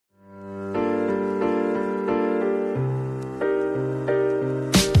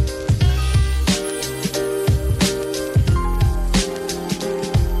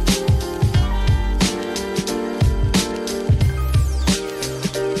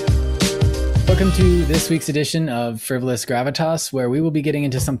Welcome to this week's edition of Frivolous Gravitas, where we will be getting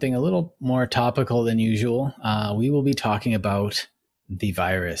into something a little more topical than usual. We will be talking about the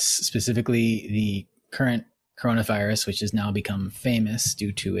virus, specifically the current coronavirus, which has now become famous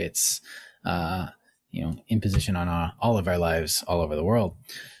due to its, imposition on all of our lives all over the world.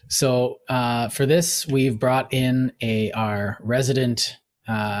 So for this, we've brought in our resident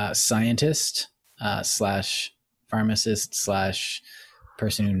scientist slash pharmacist slash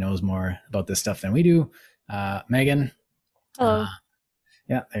person who knows more about this stuff than we do, Megan. Hello.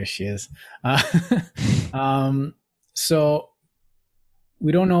 Yeah, there she is. So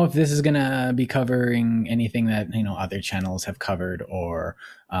we don't know if this is going to be covering anything that other channels have covered, or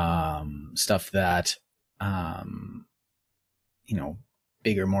stuff that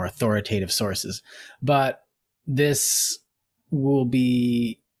bigger, more authoritative sources. But this will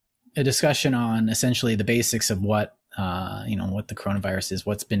be a discussion on essentially the basics of what the coronavirus is,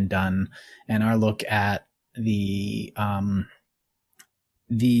 what's been done, and our look at the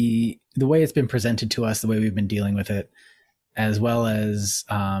way it's been presented to us, the way we've been dealing with it, as well as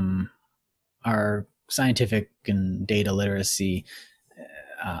our scientific and data literacy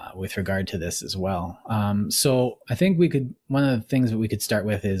with regard to this as well. So I think one of the things that we could start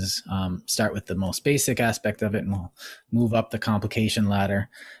with is start with the most basic aspect of it, and we'll move up the complication ladder.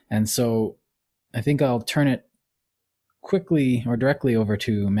 And so I think I'll turn it quickly or directly over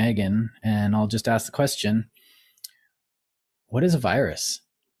to Megan, and I'll just ask the question: what is a virus?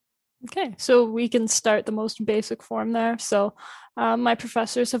 Okay, so we can start the most basic form there. So my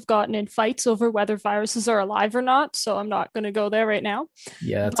professors have gotten in fights over whether viruses are alive or not, so I'm not going to go there right now.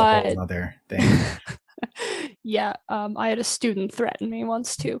 Yeah, that's a whole other thing. Yeah, I had a student threaten me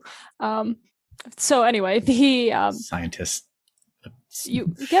once too. So anyway, the scientists.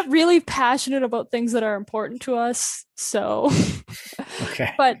 You get really passionate about things that are important to us. So,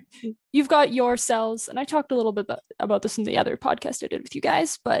 okay. But you've got your cells, and I talked a little bit about this in the other podcast I did with you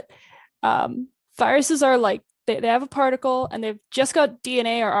guys, but viruses are like, they have a particle, and they've just got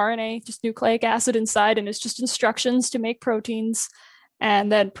DNA or RNA, just nucleic acid inside, and it's just instructions to make proteins,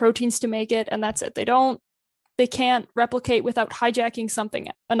 and then proteins to make it, and that's it. They can't replicate without hijacking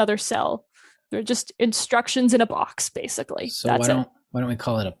another cell. They're just instructions in a box, basically. So that's why don't we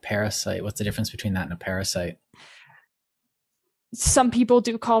call it a parasite? What's the difference between that and a parasite? Some people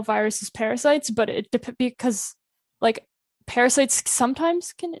do call viruses parasites, but because like parasites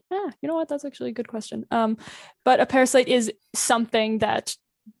sometimes can. You know what? That's actually a good question. But a parasite is something that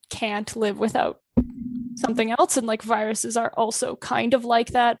can't live without something else, and like viruses are also kind of like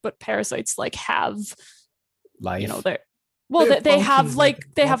that. But parasites like have life. They have like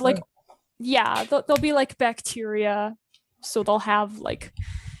yeah, they'll be like bacteria, so they'll have like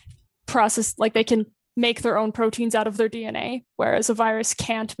process, like they can make their own proteins out of their DNA, whereas a virus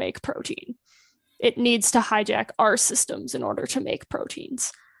can't make protein. It needs to hijack our systems in order to make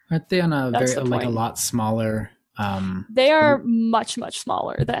proteins. Aren't they on a lot smaller? They are much, much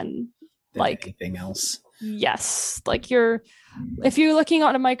smaller than like anything else. Yes, like if you're looking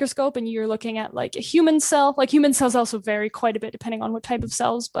on a microscope and you're looking at like a human cell, like human cells also vary quite a bit depending on what type of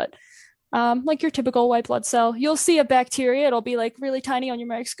cells, but like your typical white blood cell, you'll see a bacteria. It'll be like really tiny on your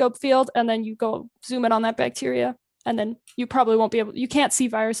microscope field, and then you go zoom in on that bacteria, and then you probably won't be you can't see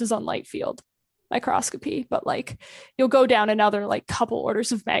viruses on light field microscopy, but like you'll go down another like couple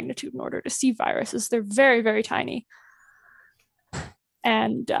orders of magnitude in order to see viruses. They're very, very tiny.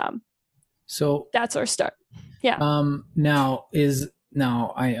 And so that's our start. Yeah. Now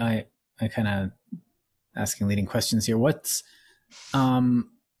I kind of asking leading questions here. Is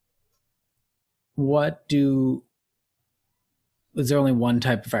there only one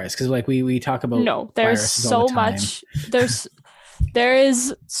type of virus? Because like we talk about there's so much. There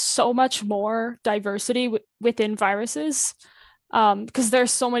is so much more diversity within viruses, because there's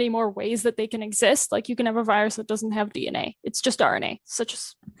so many more ways that they can exist. Like you can have a virus that doesn't have DNA; it's just RNA, such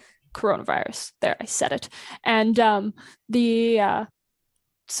as coronavirus. There, I said it. And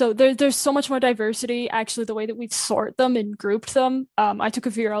so there's so much more diversity. Actually, the way that we've sorted them and grouped them. I took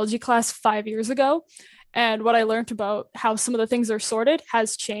a virology class 5 years ago, and what I learned about how some of the things are sorted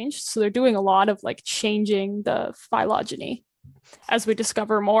has changed. So they're doing a lot of like changing the phylogeny as we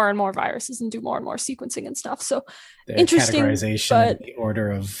discover more and more viruses and do more and more sequencing and stuff. So the interesting, categorization, but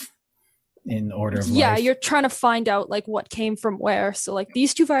in order of yeah, life. You're trying to find out like what came from where. So like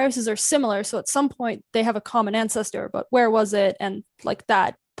these two viruses are similar, so at some point they have a common ancestor, but where was it? And like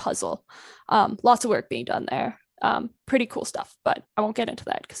that puzzle. Lots of work being done there. Pretty cool stuff, but I won't get into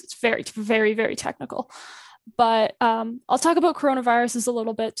that because it's very, very, very technical. But I'll talk about coronaviruses a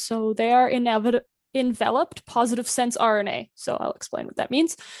little bit. So they are enveloped positive sense RNA. So I'll explain what that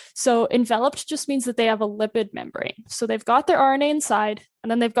means. So enveloped just means that they have a lipid membrane. So they've got their RNA inside, and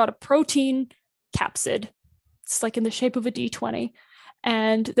then they've got a protein capsid. It's like in the shape of a D20.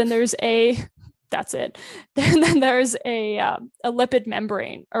 And then there's that's it. Then there's a lipid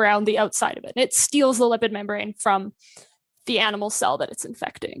membrane around the outside of it. And it steals the lipid membrane from the animal cell that it's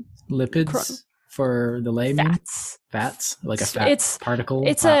infecting. Lipids for the layman? Fats? Like a fat particle,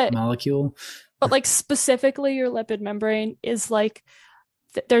 it's a molecule? But like specifically your lipid membrane is like,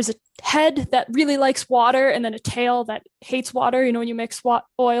 there's a head that really likes water and then a tail that hates water. You know, when you mix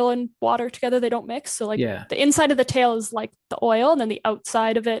oil and water together, they don't mix. So like the inside of the tail is like the oil, and then the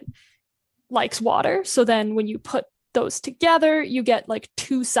outside of it likes water. So then when you put those together, you get like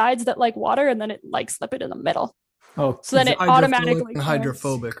two sides that like water, and then it likes lipid in the middle. Oh, so then it automatically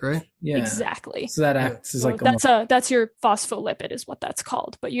hydrophobic, right? Yeah, exactly. So that acts as like that's your phospholipid is what that's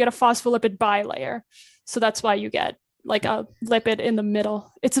called. But you get a phospholipid bilayer, so that's why you get like a lipid in the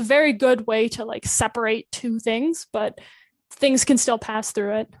middle. It's a very good way to like separate two things, but things can still pass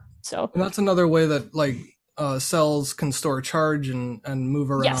through it. So and that's another way that like cells can store charge and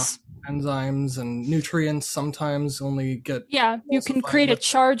move around. Yes. Enzymes and nutrients sometimes only get you can create a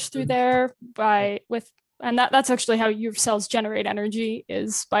charge through there and that's actually how your cells generate energy,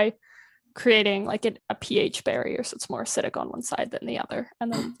 is by creating like a pH barrier, so it's more acidic on one side than the other,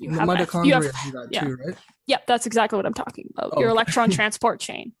 and then you have mitochondria do that too, right? Yep, that's exactly what I'm talking about. Your electron transport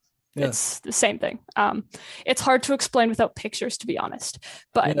chain. Yeah. It's the same thing. It's hard to explain without pictures, to be honest.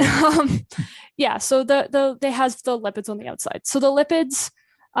 But so they has the lipids on the outside. So the lipids,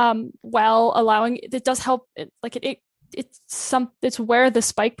 allowing it does help. It's where the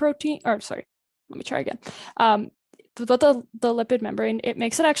spike protein. Or sorry, let me try again. But the lipid membrane, it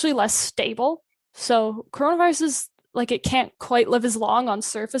makes it actually less stable. So coronaviruses, like, it can't quite live as long on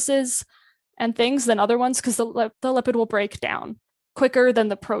surfaces and things than other ones, because the lipid will break down quicker than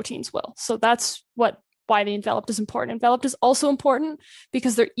the proteins will. So that's why the enveloped is important. Enveloped is also important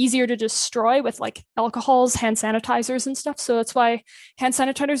because they're easier to destroy with like alcohols, hand sanitizers and stuff. So that's why hand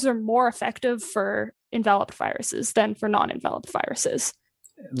sanitizers are more effective for enveloped viruses than for non-enveloped viruses.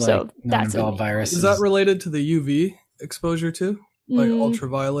 Like so that's viruses. Is that related to the UV exposure too? Like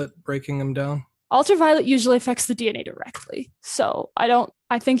ultraviolet breaking them down? Ultraviolet usually affects the DNA directly. So I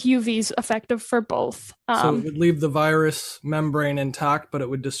think UV is effective for both. So it would leave the virus membrane intact, but it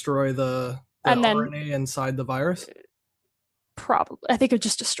would destroy the RNA inside the virus? Probably. I think it would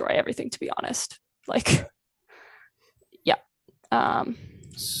just destroy everything, to be honest. Like, yeah.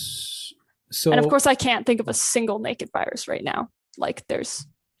 So, and of course, I can't think of a single naked virus right now. Like, there's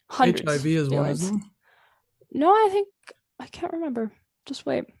hundreds. HIV is one of them? No, I can't remember. Just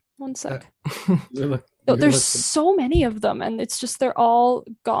wait 1 sec. Yeah. There's so many of them, and it's just they're all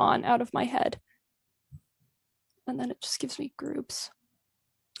gone out of my head. And then it just gives me groups.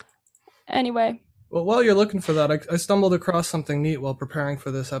 Anyway. Well, while you're looking for that, I stumbled across something neat while preparing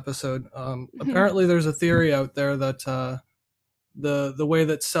for this episode. Apparently, there's a theory out there that the way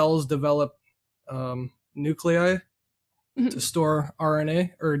that cells develop nuclei to store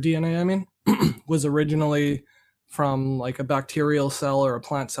RNA or DNA, I mean, was originally from like a bacterial cell or a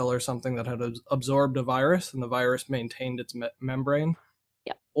plant cell or something that had absorbed a virus, and the virus maintained its membrane.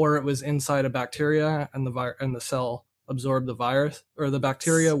 Yeah. Or it was inside a bacteria, and the cell absorb the virus, or the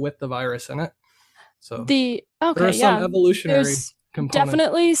bacteria with the virus in it. So there are some evolutionary components.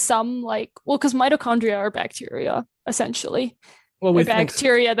 Definitely some because mitochondria are bacteria essentially. Well,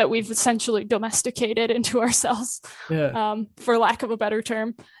 bacteria that we've essentially domesticated into our cells, for lack of a better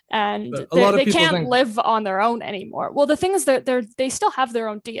term, and they can't live on their own anymore. Well, the thing is that they still have their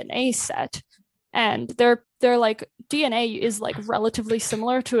own DNA set, and they're like DNA is like relatively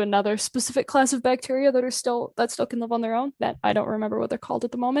similar to another specific class of bacteria that still can live on their own. That I don't remember what they're called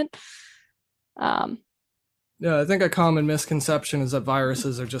at the moment. I think a common misconception is that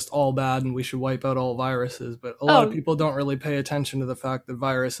viruses are just all bad and we should wipe out all viruses. But a lot of people don't really pay attention to the fact that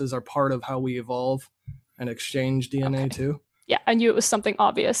viruses are part of how we evolve and exchange DNA too. Yeah, I knew it was something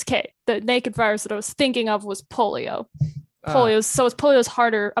obvious. Okay, the naked virus that I was thinking of was polio. Polio is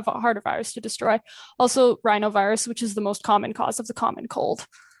harder virus to destroy. Also, rhinovirus, which is the most common cause of the common cold.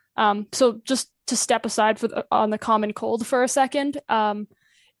 So just to step aside on the common cold for a second,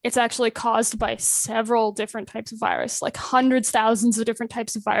 it's actually caused by several different types of virus. Like hundreds, thousands of different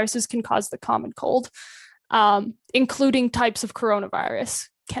types of viruses can cause the common cold, including types of coronavirus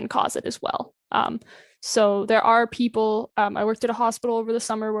can cause it as well. So there are people, I worked at a hospital over the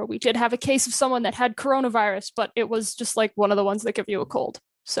summer where we did have a case of someone that had coronavirus, but it was just like one of the ones that give you a cold.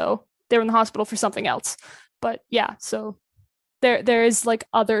 So they were in the hospital for something else. But yeah, so there is like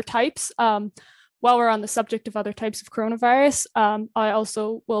other types. while we're on the subject of other types of coronavirus, I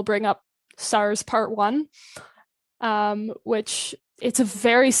also will bring up SARS Part 1, which it's a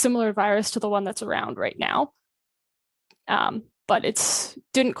very similar virus to the one that's around right now. But it's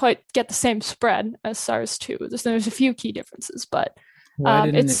didn't quite get the same spread as SARS-2. There's a few key differences, but why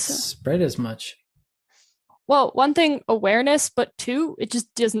didn't it spread as much? Well, one thing, awareness, but two, it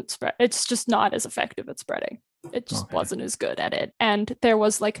just doesn't spread. It's just not as effective at spreading. It just wasn't as good at it. And there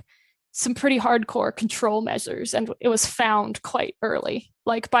was like some pretty hardcore control measures, and it was found quite early.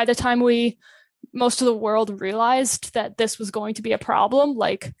 Like by the time most of the world realized that this was going to be a problem,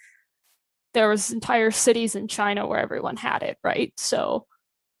 like there was entire cities in China where everyone had it, right? So,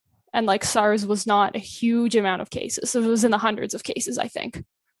 and like SARS was not a huge amount of cases. It was in the hundreds of cases, I think,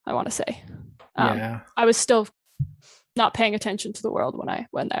 I want to say. I was still not paying attention to the world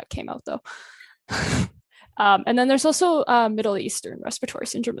when that came out, though. And then there's also Middle Eastern respiratory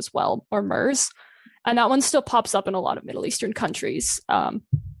syndrome as well, or MERS. And that one still pops up in a lot of Middle Eastern countries.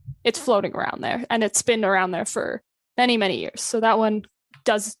 It's floating around there, and it's been around there for many, many years. So that one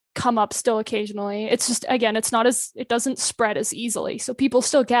does come up still occasionally. It's just, again, it doesn't spread as easily. So people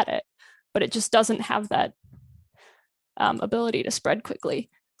still get it, but it just doesn't have that ability to spread quickly.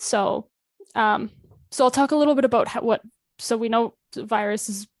 So I'll talk a little bit about so we know the virus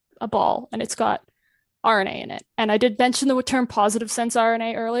is a ball and it's got RNA in it. And I did mention the term positive sense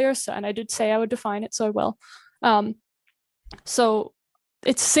RNA earlier, and I did say I would define it, so I will. So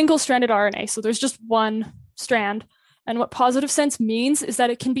it's single-stranded RNA, so there's just one strand. And what positive sense means is that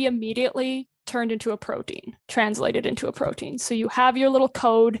it can be immediately turned into a protein, translated into a protein. So you have your little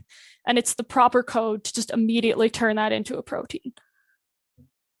code, and it's the proper code to just immediately turn that into a protein.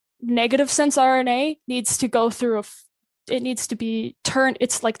 Negative sense RNA needs to go through it needs to be turned,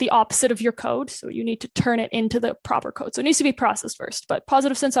 it's like the opposite of your code. So you need to turn it into the proper code. So it needs to be processed first, but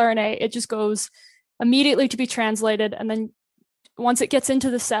positive sense RNA, it just goes immediately to be translated. And then once it gets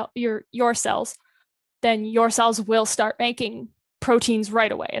into the cell, your cells, then your cells will start making proteins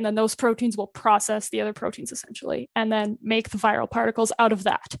right away. And then those proteins will process the other proteins essentially, and then make the viral particles out of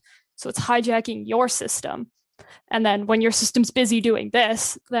that. So it's hijacking your system. And then when your system's busy doing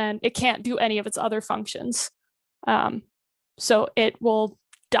this, then it can't do any of its other functions. So it will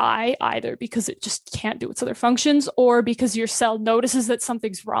die either because it just can't do its other functions, or because your cell notices that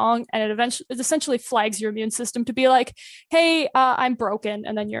something's wrong, and it essentially flags your immune system to be like, hey, I'm broken.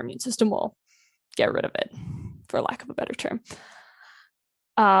 And then your immune system will get rid of it, for lack of a better term.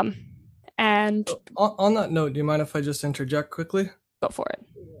 And on that note, do you mind if I just interject quickly? Go for it.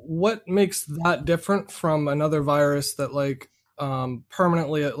 What makes that different from another virus that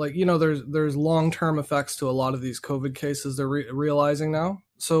permanently, there's long-term effects to a lot of these COVID cases they're realizing now?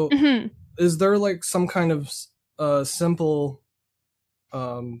 So is there like some kind of simple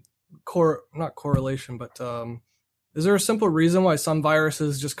not correlation, but is there a simple reason why some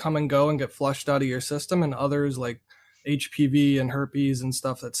viruses just come and go and get flushed out of your system, and others like HPV and herpes and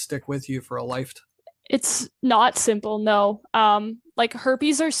stuff that stick with you for a lifetime? It's not simple, no. Like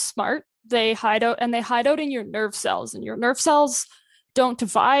herpes are smart. They hide out in your nerve cells, and your nerve cells don't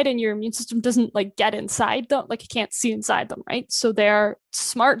divide, and your immune system doesn't like get inside them, like you can't see inside them, right? So they're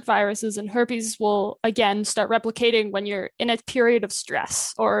smart viruses, and herpes will again start replicating when you're in a period of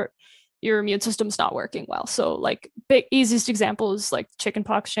stress or your immune system's not working well. So like big easiest example is like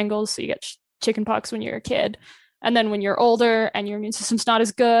chickenpox, shingles. So you get chickenpox when you're a kid, and then when you're older and your immune system's not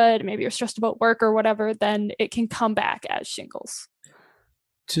as good, maybe you're stressed about work or whatever, then it can come back as shingles.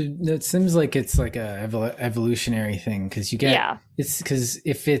 It seems like it's like a evolutionary thing, because it's because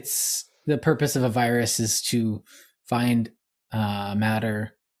if it's the purpose of a virus is to find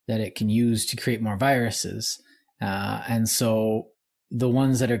matter that it can use to create more viruses, and so the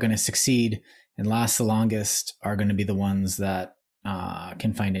ones that are going to succeed and last the longest are going to be the ones that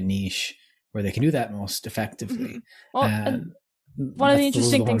can find a niche where they can do that most effectively. Well, and one of the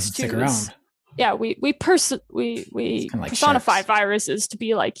interesting things too is, we personify viruses to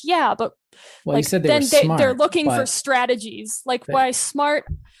be like, but well, you said they're looking for strategies. Like by smart,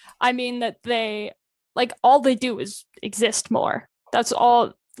 I mean that they like all they do is exist more. That's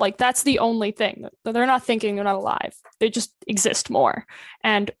all. Like that's the only thing. They're not thinking, they're not alive. They just exist more.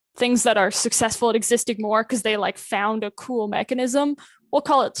 And things that are successful at existing more because they like found a cool mechanism, we'll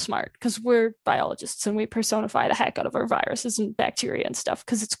call it smart, because we're biologists and we personify the heck out of our viruses and bacteria and stuff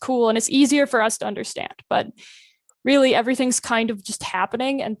because it's cool and it's easier for us to understand. But really everything's kind of just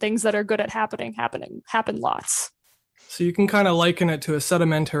happening, and things that are good at happen lots. So you can kind of liken it to a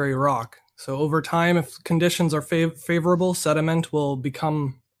sedimentary rock. So over time, if conditions are favorable, sediment will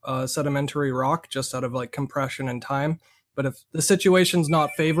become a sedimentary rock just out of like compression and time. But if the situation's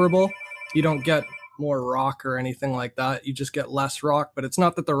not favorable, you don't get more rock or anything like that. You just get less rock, but it's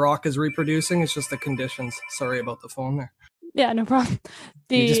not that the rock is reproducing, it's just the conditions. Sorry about the phone there. Yeah, no problem.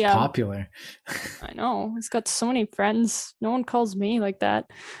 You're just popular. I know. He's got so many friends. No one calls me like that.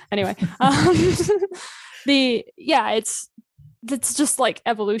 Anyway, it's just like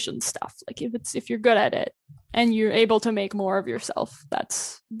evolution stuff. Like if you're good at it and you're able to make more of yourself,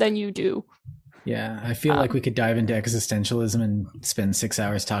 then you do. Yeah, I feel like we could dive into existentialism and spend 6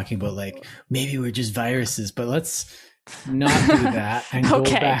 hours talking about like maybe we're just viruses, but let's not do that and go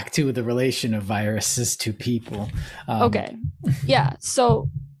back to the relation of viruses to people. Okay. Yeah.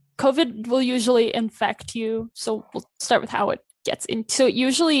 So COVID will usually infect you. So we'll start with how it gets in. So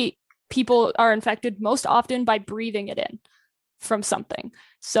usually people are infected most often by breathing it in from something.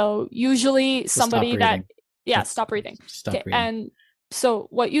 So usually somebody stop breathing. Stop breathing. And so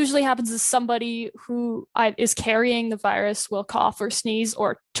what usually happens is somebody who is carrying the virus will cough or sneeze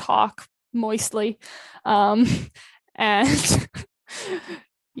or talk moistly. And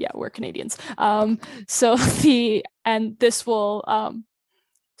yeah, we're Canadians. So this will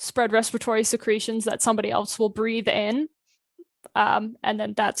spread respiratory secretions that somebody else will breathe in. And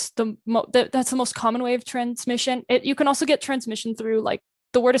then that's the most common way of transmission. You can also get transmission through, like,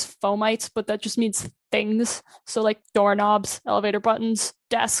 the word is fomites, but that just means things. So like doorknobs, elevator buttons,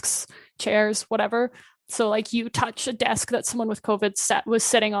 desks, chairs, whatever. So like you touch a desk that someone with COVID was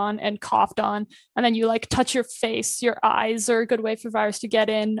sitting on and coughed on, and then you like touch your face. Your eyes are a good way for virus to get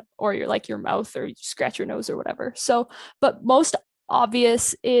in, or your mouth, or you scratch your nose or whatever. So, but most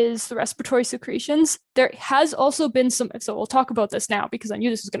obvious is the respiratory secretions. There has also been so we'll talk about this now because I knew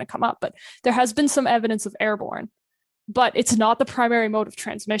this was going to come up, but there has been some evidence of airborne, but it's not the primary mode of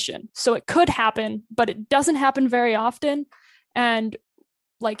transmission. So it could happen, but it doesn't happen very often. And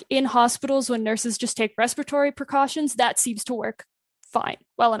like in hospitals, when nurses just take respiratory precautions, that seems to work fine,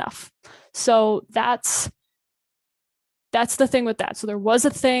 well enough. So that's the thing with that. So there was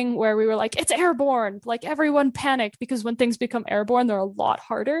a thing where we were like, it's airborne, like everyone panicked, because when things become airborne, they're a lot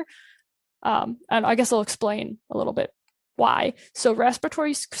harder. And I guess I'll explain a little bit why. So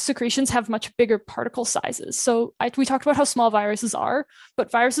respiratory secretions have much bigger particle sizes. So we talked about how small viruses are,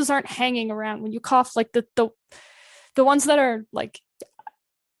 but viruses aren't hanging around. When you cough, like the ones that are like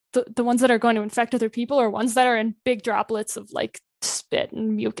the ones that are going to infect other people are ones that are in big droplets of like spit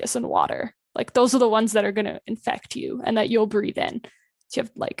and mucus and water. Like those are the ones that are going to infect you and that you'll breathe in. So you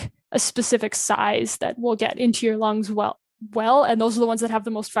have like a specific size that will get into your lungs well, and those are the ones that have the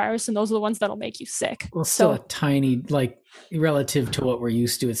most virus, and those are the ones that'll make you sick. Well, still a tiny, like relative to what we're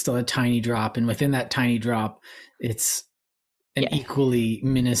used to, it's still a tiny drop, and within that tiny drop, it's an equally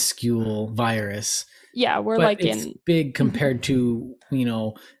minuscule virus. Yeah, we're it's big compared to,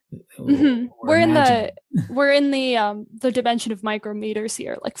 Mm-hmm. We're in the dimension of micrometers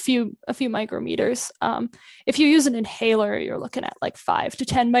here, like a few micrometers. If you use an inhaler, you're looking at like 5 to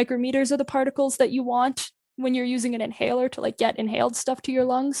 10 micrometers of the particles that you want when you're using an inhaler to like get inhaled stuff to your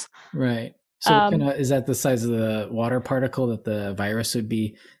lungs. Right. So is that the size of the water particle that the virus would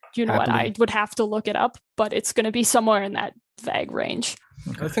be? You know what? I would have to look it up, but it's going to be somewhere in that vague range.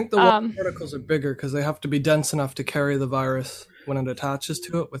 Okay. I think the water particles are bigger because they have to be dense enough to carry the virus when it attaches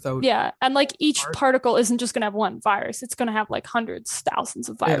to it without... Yeah, and like each particle isn't just going to have one virus. It's going to have like hundreds, thousands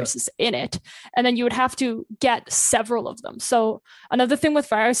of viruses in it. And then you would have to get several of them. So another thing with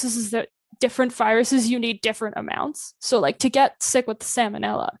viruses is that different viruses, you need different amounts. So like to get sick with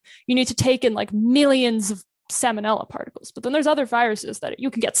salmonella, you need to take in like millions of salmonella particles. But then there's other viruses that you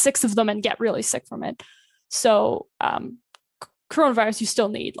can get 6 of them and get really sick from it. So coronavirus, you still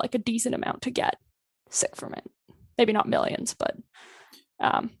need like a decent amount to get sick from it. Maybe not millions, but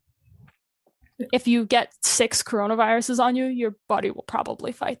if you get 6 coronaviruses on you, your body will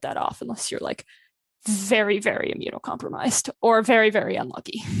probably fight that off unless you're like very, very immunocompromised or very, very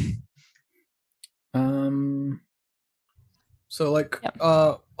unlucky. So like,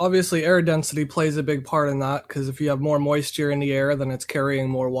 obviously air density plays a big part in that, because if you have more moisture in the air, then it's carrying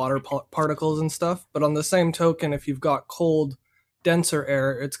more water particles and stuff. But on the same token, if you've got cold, denser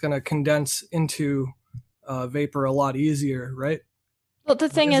air, it's going to condense into vapor a lot easier, right? Well, the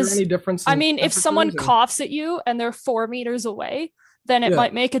thing is, there any difference if someone coughs at you and they're 4 meters away, then it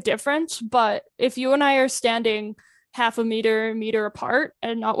might make a difference. But if you and I are standing half a meter apart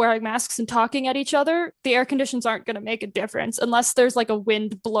and not wearing masks and talking at each other, the air conditions aren't going to make a difference unless there's like a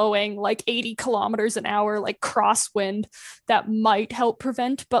wind blowing like 80 kilometers an hour, like crosswind, that might help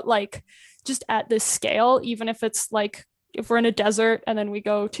prevent. But like just at this scale, even if it's like if we're in a desert and then we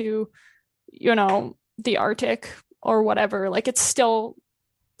go to, the Arctic or whatever, like it's still,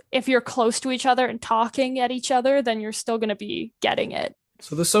 if you're close to each other and talking at each other, then you're still going to be getting it.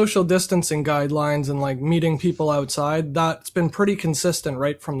 So the social distancing guidelines and like meeting people outside, that's been pretty consistent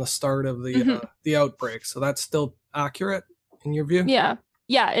right from the start of the outbreak. So that's still accurate in your view?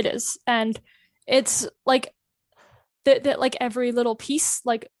 Yeah, it is, and it's like that like every little piece,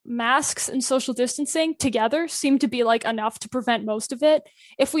 like masks and social distancing together, seem to be like enough to prevent most of it.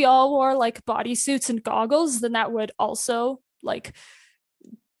 If we all wore like bodysuits and goggles, then that would also like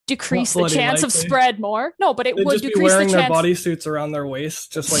decrease the chance of spread more. No, but it would just decrease be wearing the chance. their bodysuits around their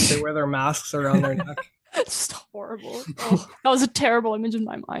waist, just like they wear their masks around their neck. It's just horrible. Oh, that was a terrible image in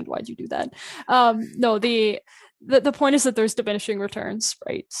my mind. Why'd you do that? No, the point is that there's diminishing returns,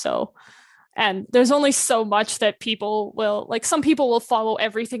 right? So, and there's only so much that people will like. Some people will follow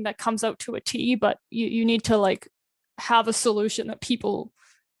everything that comes out to a T, but you need to like have a solution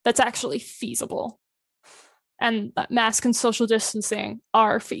that's actually feasible. And that mask and social distancing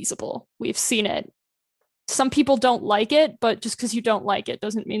are feasible. We've seen it. Some people don't like it, but just because you don't like it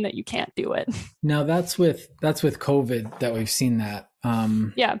doesn't mean that you can't do it. Now that's with COVID that we've seen that.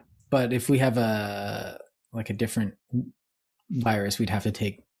 Yeah. But if we have a different virus, we'd have to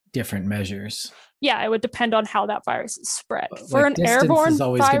take different measures. Yeah, it would depend on how that virus is spread. For an airborne is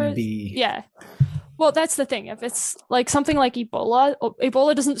always going to be. Yeah. Well, that's the thing. If it's like something like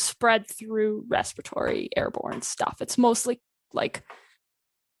Ebola doesn't spread through respiratory airborne stuff. It's mostly like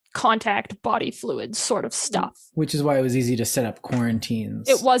contact body fluids sort of stuff. Which is why it was easy to set up quarantines.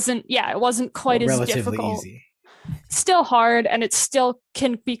 It wasn't quite as relatively difficult. Easy. Still hard, and it still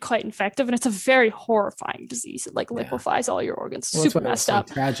can be quite infective, and it's a very horrifying disease. It like liquefies all your organs. Super messed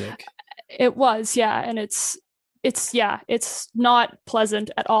up. Tragic. It was, yeah, and it's not pleasant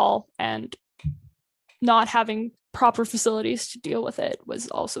at all, and not having proper facilities to deal with it was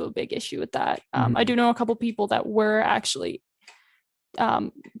also a big issue with that. I do know a couple people that were actually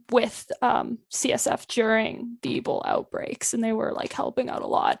with CSF during the Ebola outbreaks, and they were like helping out a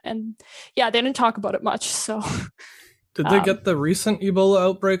lot. And yeah, they didn't talk about it much. So did they get the recent Ebola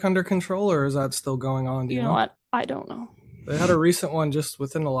outbreak under control, or is that still going on? Do you know what? I don't know. They had a recent one just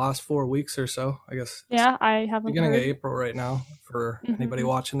within the last 4 weeks or so, I guess. Yeah, I haven't beginning heard. of April right now for anybody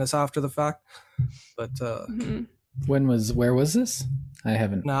watching this after the fact. But where was this? I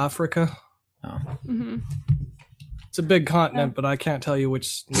haven't. In Africa. Oh. It's a big continent, but I can't tell you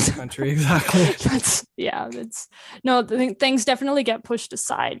which country exactly. Things definitely get pushed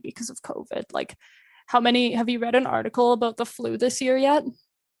aside because of COVID. Like, have you read an article about the flu this year yet?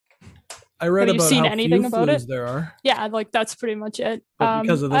 I read Have you about seen how anything few about flus it? there are. Yeah, like that's pretty much it. But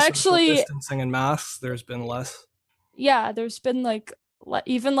because of the social distancing and masks, there's been less. Yeah, there's been like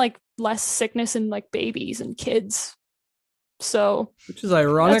even like less sickness in like babies and kids. So, which is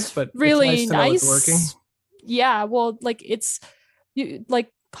ironic, but really it's nice to know it's working. Yeah, well, like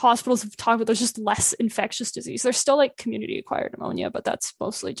like hospitals have talked about there's just less infectious disease. There's still like community acquired pneumonia, but that's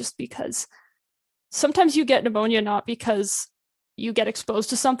mostly just because sometimes you get pneumonia not because you get exposed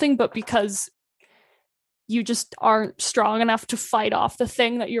to something, but because you just aren't strong enough to fight off the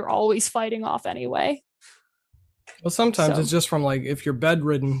thing that you're always fighting off anyway. Well, sometimes it's just from like if you're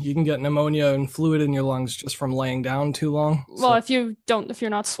bedridden, you can get pneumonia and fluid in your lungs just from laying down too long. Well, if you're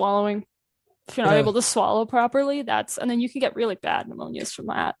not swallowing, if you're not able to swallow properly, and then you can get really bad pneumonias from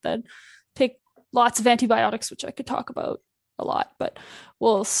that take lots of antibiotics, which I could talk about a lot, but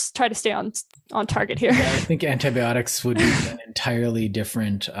we'll try to stay on target here. Yeah, I think antibiotics would be an entirely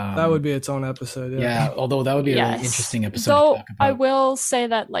different. That would be its own episode. Yeah, although that would be a really interesting episode. Though to talk about. I will say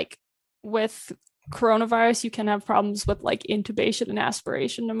that like with coronavirus, you can have problems with like intubation and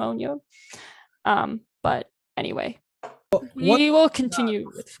aspiration pneumonia. But anyway, we will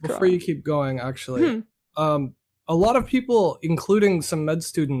continue with before corona. you keep going. Actually, a lot of people, including some med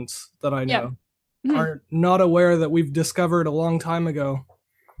students that I know, are not aware that we've discovered a long time ago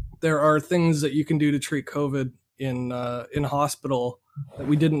there are things that you can do to treat COVID in hospital that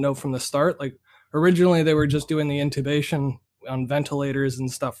we didn't know from the start. Like originally they were just doing the intubation on ventilators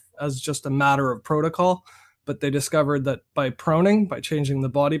and stuff as just a matter of protocol, but they discovered that by proning, by changing the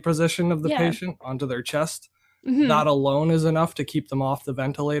body position of the patient onto their chest, that alone is enough to keep them off the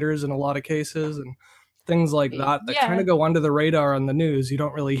ventilators in a lot of cases. And things like that kind of go under the radar on the news. You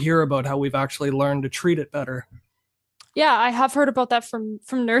don't really hear about how we've actually learned to treat it better. Yeah, I have heard about that from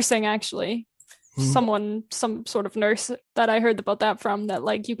nursing, actually. Some sort of nurse that I heard about that from, that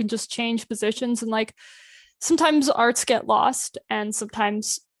like you can just change positions, and like sometimes arts get lost, and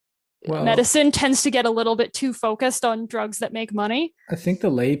sometimes medicine tends to get a little bit too focused on drugs that make money. I think the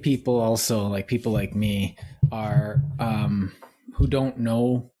lay people also, like people like me, are who don't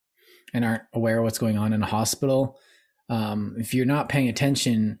know and aren't aware of what's going on in a hospital. If you're not paying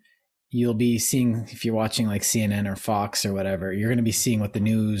attention, you'll be seeing, if you're watching like CNN or Fox or whatever, you're going to be seeing what the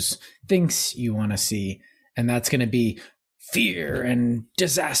news thinks you want to see. And that's going to be fear and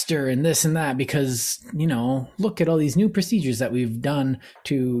disaster and this and that, because, look at all these new procedures that we've done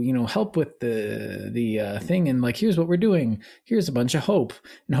to, help with the thing. And like, here's what we're doing. Here's a bunch of hope.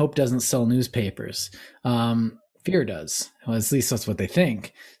 And hope doesn't sell newspapers. Fear does. Well, at least that's what they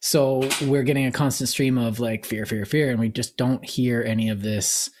think. So we're getting a constant stream of like fear, fear, fear. And we just don't hear any of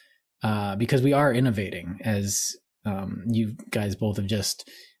this because we are innovating, as you guys both have just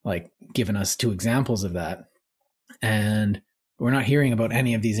like given us 2 examples of that. And we're not hearing about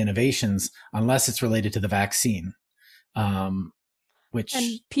any of these innovations unless it's related to the vaccine, which...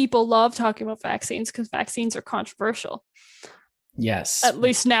 And people love talking about vaccines because vaccines are controversial. Yes. At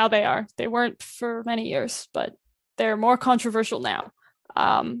least now they are. They weren't for many years, but they're more controversial now.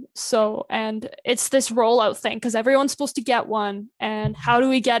 And it's this rollout thing because everyone's supposed to get one. And how do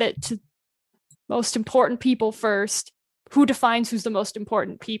we get it to most important people first? Who defines who's the most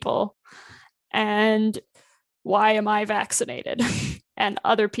important people? And why am I vaccinated? And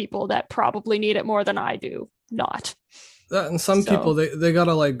other people that probably need it more than I do, not. And some people, they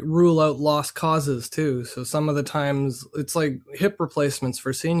gotta like rule out lost causes too. So some of the times it's like hip replacements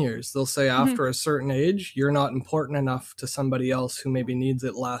for seniors. They'll say after a certain age, you're not important enough to somebody else who maybe needs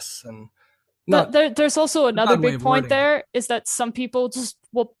it less. And there's also another big point there is that some people just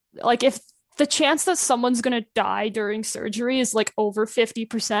will, like, if the chance that someone's going to die during surgery is like over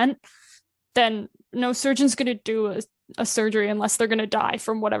 50%, then no surgeon's going to do a surgery unless they're going to die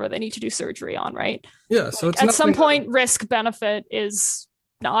from whatever they need to do surgery on, right? Yeah. So like, at some point, risk benefit is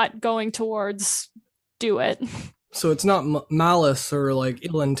not going towards do it. So it's not malice or like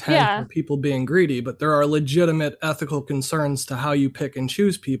ill intent or people being greedy, but there are legitimate ethical concerns to how you pick and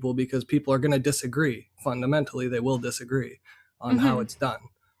choose people, because people are going to disagree. Fundamentally, they will disagree on how it's done.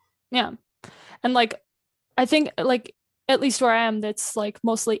 Yeah. And like, I think like, at least where I am, that's like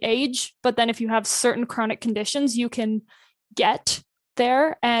mostly age. But then if you have certain chronic conditions, you can get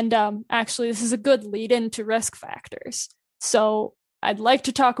there. And actually, this is a good lead into risk factors. So I'd like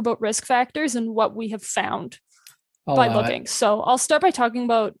to talk about risk factors and what we have found by looking. So I'll start by talking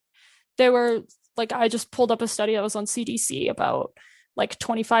about, there were like, I just pulled up a study that was on CDC about like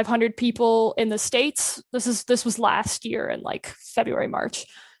 2,500 people in the States. This was last year in like February, March.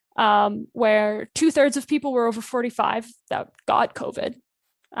 Where 2/3 of people were over 45 that got COVID.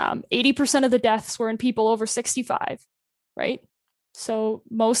 80% of the deaths were in people over 65, right? So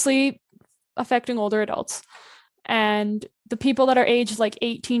mostly affecting older adults. And the people that are aged like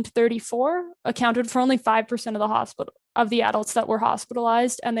 18 to 34 accounted for only 5% of the adults that were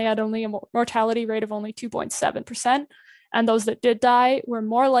hospitalized, and they had only a mortality rate of only 2.7%. And those that did die were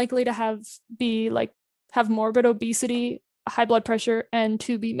more likely to have morbid obesity, high blood pressure, and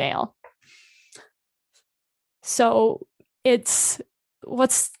to be male. So it's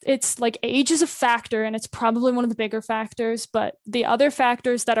like age is a factor, and it's probably one of the bigger factors, but the other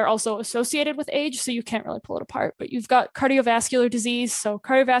factors that are also associated with age, so you can't really pull it apart, but you've got cardiovascular disease. So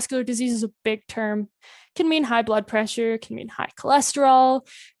cardiovascular disease is a big term. Can mean high blood pressure, can mean high cholesterol,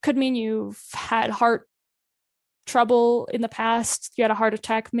 could mean you've had heart trouble in the past, you had a heart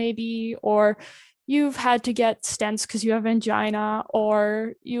attack maybe, or you've had to get stents because you have angina,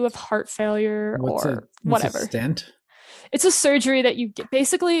 or you have heart failure, or whatever. What's a stent? It's a surgery that you get.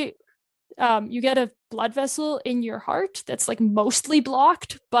 Basically, you get a blood vessel in your heart that's like mostly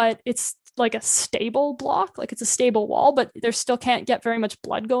blocked, but it's like a stable block, like it's a stable wall, but there still can't get very much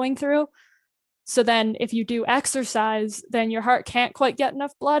blood going through. So then if you do exercise, then your heart can't quite get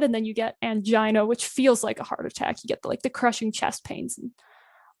enough blood, and then you get angina, which feels like a heart attack. You get the crushing chest pains and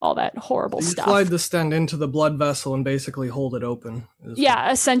all that horrible stuff. You slide the stent into the blood vessel and basically hold it open.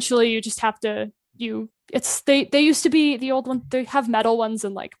 Yeah, essentially you just have to, they used to be the old one, they have metal ones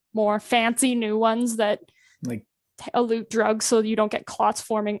and like more fancy new ones that like elute drugs so you don't get clots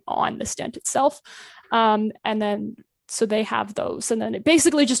forming on the stent itself. And then, so they have those, and then it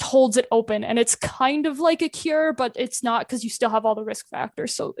basically just holds it open, and it's kind of like a cure, but it's not, because you still have all the risk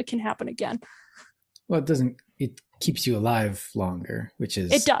factors, so it can happen again. Well, it keeps you alive longer, which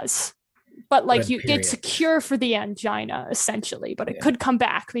is... It does. But like it's a cure for the angina, essentially, but it could come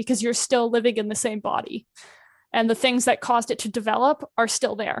back because you're still living in the same body. And the things that caused it to develop are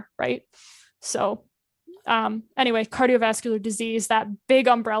still there, right? So anyway, cardiovascular disease, that big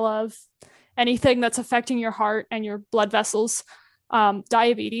umbrella of anything that's affecting your heart and your blood vessels.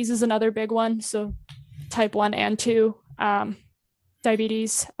 Diabetes is another big one. So type 1 and 2.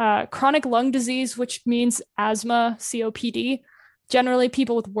 Diabetes, chronic lung disease, which means asthma, COPD, generally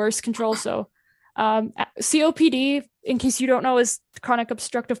people with worse control. So COPD, in case you don't know, is chronic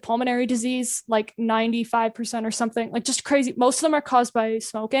obstructive pulmonary disease, like 95% or something, like just crazy. Most of them are caused by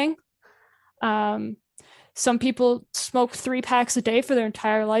smoking. Some people smoke 3 packs a day for their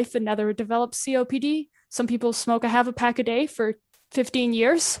entire life and never develop COPD. Some people smoke a half a pack a day for 15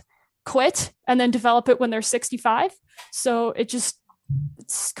 years, quit, and then develop it when they're 65. So it's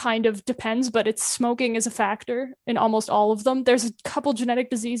kind of depends, but smoking is a factor in almost all of them. There's a couple genetic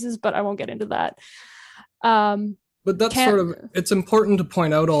diseases, but I won't get into that. But that's it's important to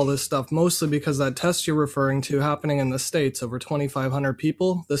point out all this stuff, mostly because that test you're referring to happening in the States, over 2,500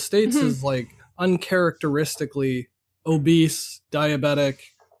 people. The States is like uncharacteristically obese, diabetic,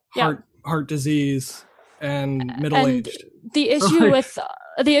 heart disease, and middle-aged. The issue with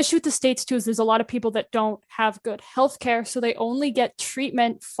the States too is there's a lot of people that don't have good health care, so they only get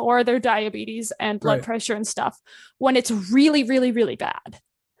treatment for their diabetes and blood pressure and stuff when it's really, really, really bad.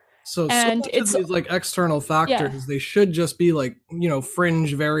 So much of these like external factors, they should just be like,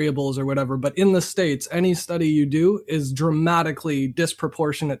 fringe variables or whatever. But in the States, any study you do is dramatically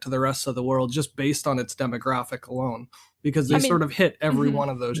disproportionate to the rest of the world just based on its demographic alone, because they sort of hit every one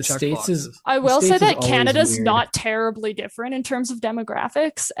of those checkboxes. I will say that Canada's not terribly different in terms of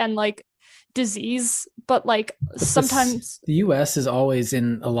demographics and like disease, but like sometimes the US is always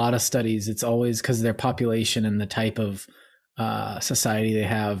in a lot of studies. It's always because of their population and the type of society they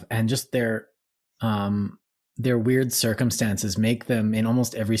have, and just their weird circumstances make them in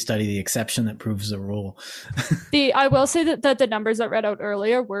almost every study the exception that proves the rule. I will say that the numbers that read out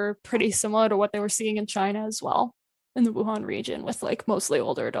earlier were pretty similar to what they were seeing in China as well, in the Wuhan region, with like mostly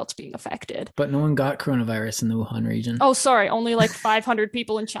older adults being affected. But no one got coronavirus in the Wuhan region. Oh, sorry. Only like 500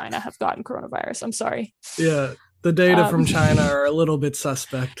 people in China have gotten coronavirus. I'm sorry. Yeah. The data from China are a little bit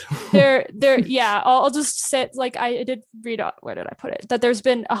suspect. I'll just say, like, I did read, where did I put it? That there's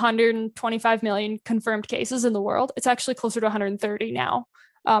been 125 million confirmed cases in the world. It's actually closer to 130 now.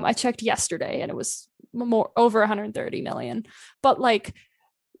 I checked yesterday and it was over 130 million. But like,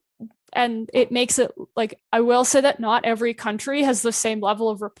 and it makes it like, I will say that not every country has the same level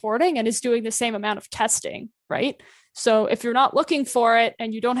of reporting and is doing the same amount of testing, right? So if you're not looking for it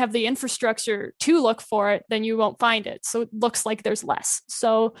and you don't have the infrastructure to look for it, then you won't find it. So it looks like there's less.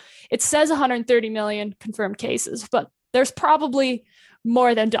 So it says 130 million confirmed cases, but there's probably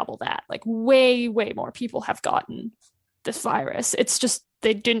more than double that. Like way, way more people have gotten this virus. It's just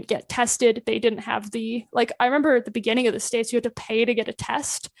they didn't get tested. They didn't have I remember at the beginning of the States, you had to pay to get a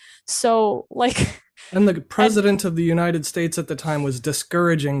test. So like... And the president of the United States at the time was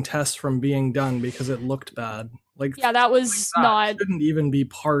discouraging tests from being done because it looked bad. That was not... shouldn't even be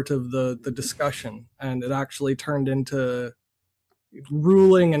part of the discussion. And it actually turned into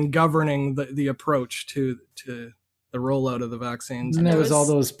ruling and governing the approach to the rollout of the vaccines. And there was all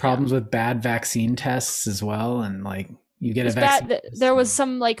those problems with bad vaccine tests as well. And like... You get a vaccine. There was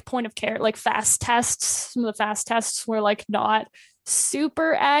some like point of care, like fast tests. Some of the fast tests were like not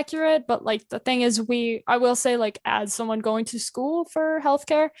super accurate, but like the thing is, I will say, like, as someone going to school for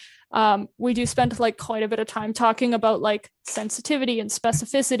healthcare, we do spend like quite a bit of time talking about like sensitivity and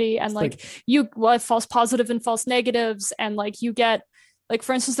specificity and false positive and false negatives, and like you get. Like,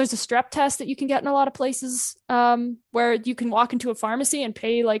 for instance, there's a strep test that you can get in a lot of places where you can walk into a pharmacy and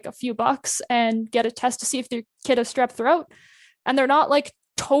pay like a few bucks and get a test to see if your kid has strep throat. And they're not like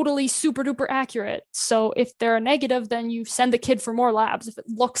totally super duper accurate. So if they're a negative, then you send the kid for more labs if it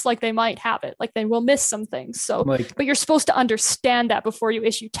looks like they might have it. Like, they will miss some things. So, but you're supposed to understand that before you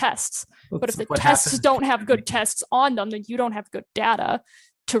issue tests. But if the tests don't have good tests on them, then you don't have good data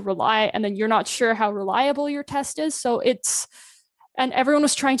to rely. And then you're not sure how reliable your test is. So and everyone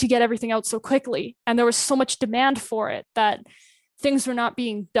was trying to get everything out so quickly, and there was so much demand for it that things were not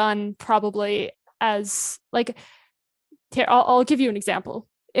being done probably as like. Here, I'll give you an example.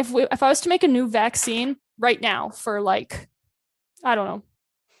 If I was to make a new vaccine right now for like, I don't know,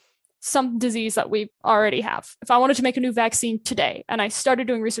 some disease that we already have. If I wanted to make a new vaccine today and I started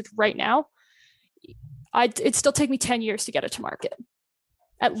doing research right now, it'd still take me 10 years to get it to market,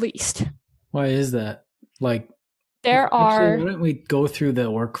 at least. Why is that? Like. Why don't we go through the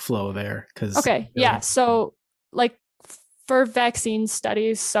workflow there? So like for vaccine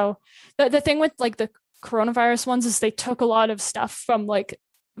studies, so the thing with like the coronavirus ones is they took a lot of stuff from like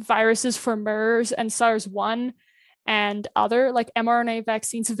viruses for MERS and SARS-1 and other like mRNA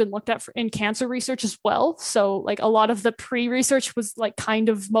vaccines have been looked at in cancer research as well. So like a lot of the pre-research was like kind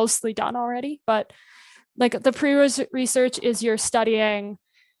of mostly done already, but like the pre-research is you're studying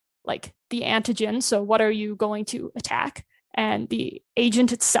like the antigen, so what are you going to attack, and the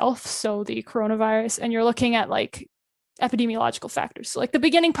agent itself, so the coronavirus, and you're looking at like epidemiological factors. So like the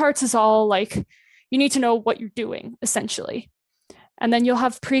beginning parts is all like you need to know what you're doing, essentially. And then you'll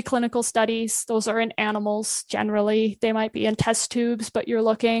have preclinical studies. Those are in animals generally. They might be in test tubes, but you're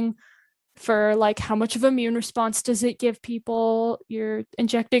looking for like how much of immune response does it give people. You're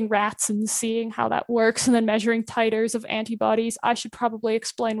injecting rats and seeing how that works, and then measuring titers of antibodies. I should probably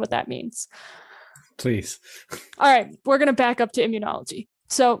explain what that means. Please. All right, we're going to back up to immunology.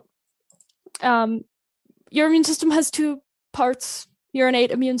 So your immune system has two parts: your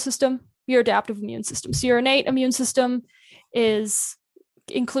innate immune system, your adaptive immune system. So your innate immune system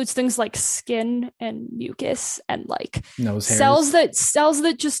includes things like skin and mucus and like nose hairs. cells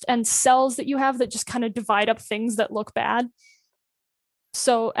that you have that just kind of divide up things that look bad.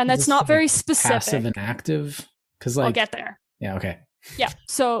 So, and that's not very specific. Passive and active, because like I'll get there. Yeah. Okay. Yeah.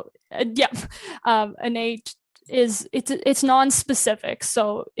 So innate is it's non-specific,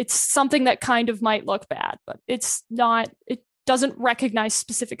 so it's something that kind of might look bad, but it's not. It doesn't recognize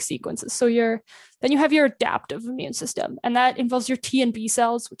specific sequences. So then you have your adaptive immune system, and that involves your T and B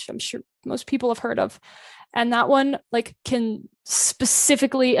cells, which I'm sure most people have heard of. And that one like can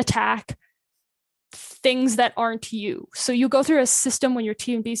specifically attack things that aren't you. So you go through a system when your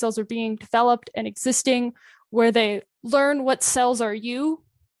T and B cells are being developed and existing, where they learn what cells are you,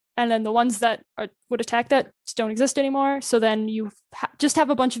 and then the ones that would attack that just don't exist anymore. So then you just have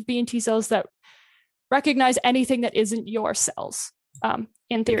a bunch of B and T cells that recognize anything that isn't your cells,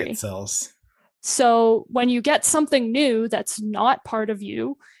 in theory. Cells. So when you get something new that's not part of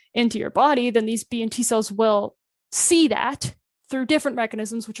you into your body, then these B and T cells will see that through different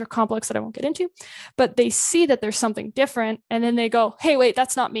mechanisms, which are complex that I won't get into, but they see that there's something different, and then they go, hey, wait,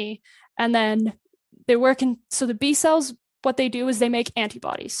 that's not me. And then they work in, so the B cells, what they do is they make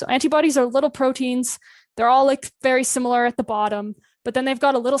antibodies. So antibodies are little proteins. They're all like very similar at the bottom, but then they've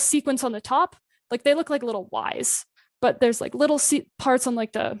got a little sequence on the top. Like they look like little Ys, but there's like little parts on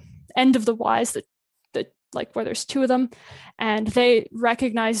like the end of the Ys that like where there's two of them, and they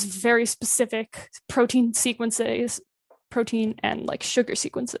recognize very specific protein sequences, protein and like sugar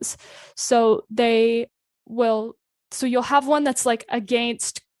sequences. So you'll have one that's like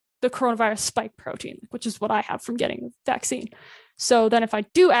against the coronavirus spike protein, which is what I have from getting the vaccine. So then if I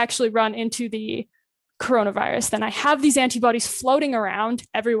do actually run into the coronavirus, then I have these antibodies floating around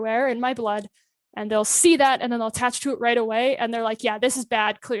everywhere in my blood, and they'll see that, and then they'll attach to it right away. And they're like, yeah, this is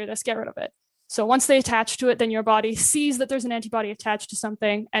bad, clear this, get rid of it. So once they attach to it, then your body sees that there's an antibody attached to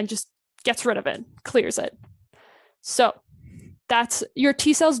something and just gets rid of it, clears it. So that's, your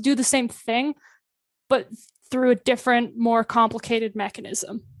T cells do the same thing, but through a different, more complicated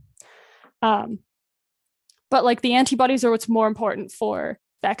mechanism. But like the antibodies are what's more important for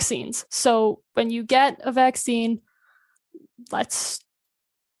vaccines. So when you get a vaccine,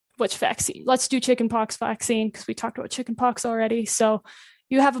 which vaccine? Let's do chickenpox vaccine, because we talked about chickenpox already. So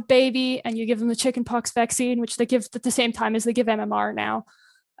you have a baby and you give them the chickenpox vaccine, which they give at the same time as they give MMR now.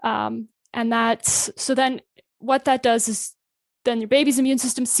 And so then what that does is then your baby's immune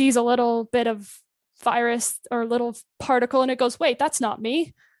system sees a little bit of virus or a little particle, and it goes, wait, that's not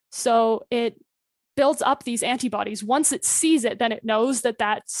me. So it builds up these antibodies. Once it sees it, then it knows that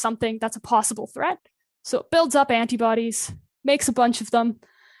that's something that's a possible threat. So it builds up antibodies, makes a bunch of them.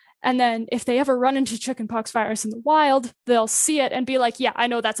 And then if they ever run into chickenpox virus in the wild, they'll see it and be like, yeah, I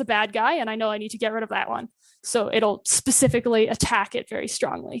know that's a bad guy, and I know I need to get rid of that one. So it'll specifically attack it very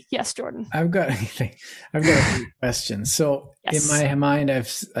strongly. Yes, Jordan. I've got a few questions. So yes. In my mind,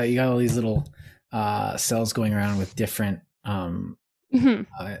 you got all these little cells going around with different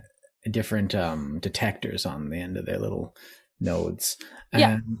detectors on the end of their little nodes.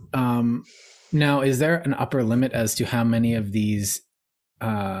 And now, is there an upper limit as to how many of these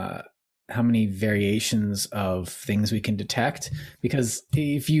how many variations of things we can detect? Because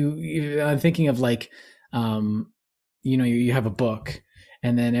I'm thinking of like, you have a book,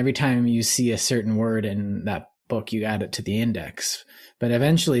 and then every time you see a certain word in that book, you add it to the index, but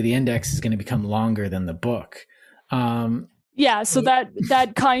eventually the index is going to become longer than the book. So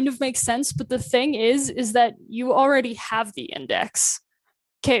that kind of makes sense. But the thing is that you already have the index.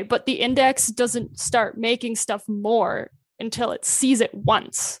 Okay. But the index doesn't start making stuff more until it sees it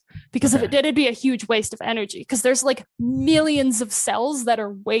once, because if it did, it'd be a huge waste of energy, because there's like millions of cells that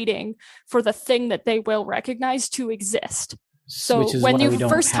are waiting for the thing that they will recognize to exist. So which is when you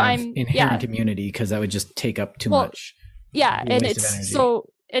first time inherent immunity, because that would just take up too much. Yeah, and it's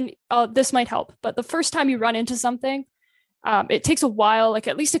so, and this might help, but the first time you run into something, it takes a while, like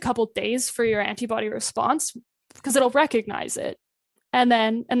at least a couple days for your antibody response, because it'll recognize it. And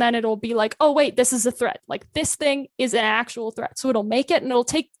then it'll be like, oh, wait, this is a threat. Like this thing is an actual threat. So it'll make it, and it'll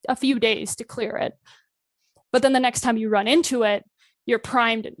take a few days to clear it. But then the next time you run into it, you're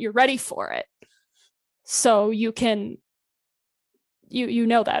primed and you're ready for it. So you can, you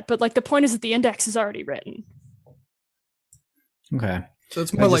know that, but like the point is that the index is already written. Okay. So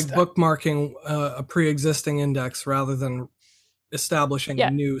it's more like bookmarking a pre-existing index rather than establishing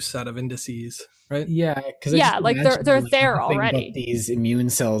a new set of indices, right? Yeah, because like they're there already. These immune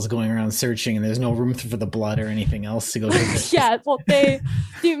cells going around searching, and there's no room for the blood or anything else to go to. Yeah, well, the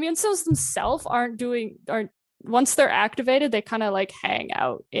immune cells themselves aren't once they're activated, they kind of like hang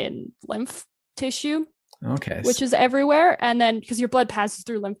out in lymph tissue. Okay. Which is everywhere, and then because your blood passes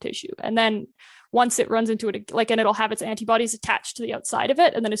through lymph tissue, and then once it runs into it, like, and it'll have its antibodies attached to the outside of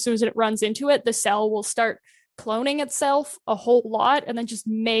it, and then as soon as it runs into it, the cell will start cloning itself a whole lot, and then just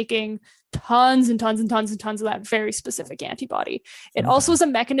making tons and tons and tons and tons of that very specific antibody. It also is a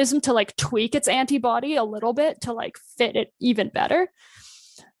mechanism to like tweak its antibody a little bit to like fit it even better.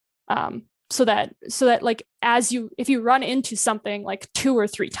 So that like if you run into something like 2 or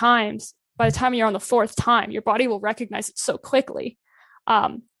 3 times, by the time you're on the 4th time, your body will recognize it so quickly.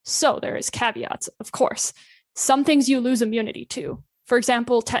 So there is caveats, of course. Some things you lose immunity to. For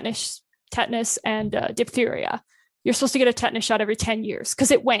example, tetanus and diphtheria. You're supposed to get a tetanus shot every 10 years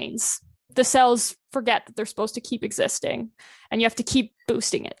because it wanes. The cells forget that they're supposed to keep existing, and you have to keep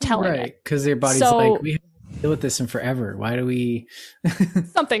boosting it, telling it. Because their body's like, we haven't dealt with this in forever. Why do we?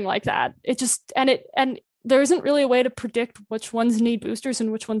 Something like that. It just, and there isn't really a way to predict which ones need boosters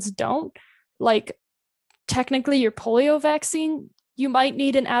and which ones don't. Like, technically, your polio vaccine, you might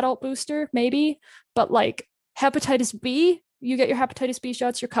need an adult booster, maybe, but like hepatitis B, you get your hepatitis B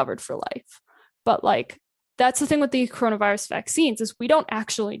shots, you're covered for life. But like, that's the thing with the coronavirus vaccines, is we don't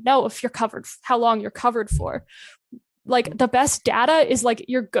actually know if you're covered, how long you're covered for. Like, the best data is like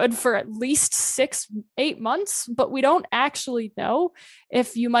you're good for at least 6-8 months, but we don't actually know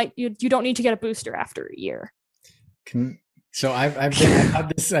if you don't need to get a booster after a year. So I've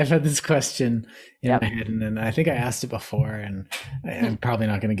had this question in my head, and then I think I asked it before, and I'm probably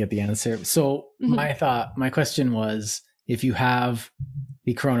not going to get the answer. So my question was, if you have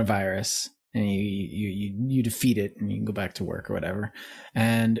the coronavirus and you defeat it and you can go back to work or whatever,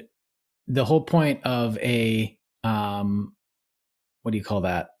 and the whole point of a what do you call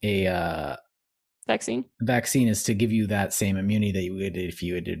that? A vaccine is to give you that same immunity that you would if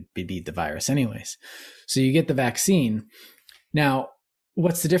you had beat the virus anyways. So you get the vaccine. Now,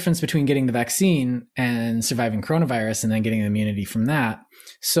 what's the difference between getting the vaccine and surviving coronavirus and then getting immunity from that?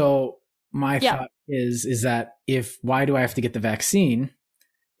 So my thought is that why do I have to get the vaccine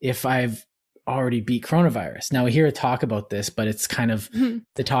if I've already beat coronavirus? Now we hear a talk about this, but it's kind of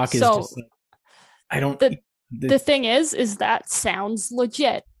the talk is just like, I don't. The thing is that sounds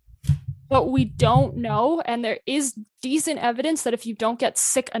legit, but we don't know, and there is decent evidence that if you don't get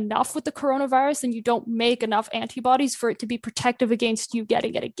sick enough with the coronavirus, then you don't make enough antibodies for it to be protective against you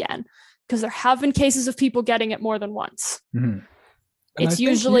getting it again. Because there have been cases of people getting it more than once. Mm-hmm. It's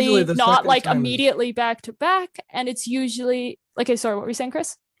usually not like immediately back to back, and it's usually okay. Sorry, what were you saying,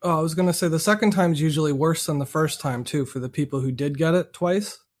 Chris? Oh, I was going to say the second time is usually worse than the first time too. For the people who did get it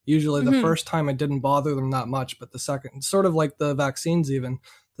twice, usually the first time it didn't bother them that much, but the second, sort of like the vaccines, even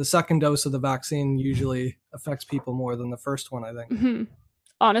the second dose of the vaccine usually affects people more than the first one, I think. Mm-hmm.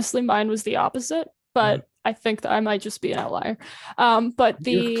 Honestly, mine was the opposite, but I think that I might just be an outlier. But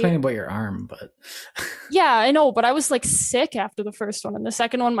you're complaining about your arm, but yeah, I know. But I was like sick after the first one, and the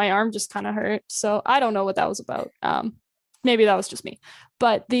second one, my arm just kind of hurt. So I don't know what that was about. Maybe that was just me.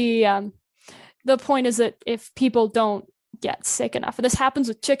 But the point is that if people don't get sick enough, and this happens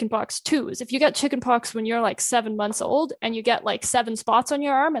with chickenpox too, is if you get chickenpox when you're like 7 months old and you get like 7 spots on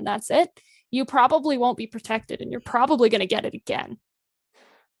your arm and that's it, you probably won't be protected, and you're probably going to get it again,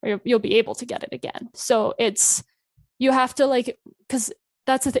 or you'll be able to get it again. So you have to like, because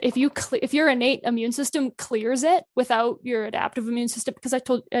that's if your innate immune system clears it without your adaptive immune system, because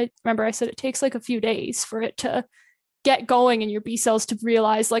I remember I said it takes like a few days for it to get going and your B cells to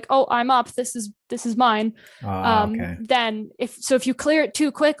realize like, oh, I'm up, this is mine. Okay. Then if you clear it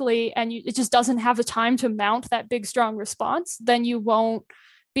too quickly and it just doesn't have the time to mount that big strong response, then you won't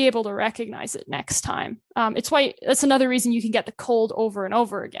be able to recognize it next time. That's another reason you can get the cold over and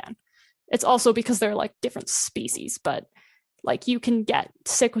over again. It's also because they're like different species, but like you can get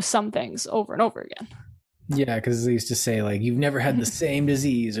sick with some things over and over again. Yeah, because they used to say like, you've never had the same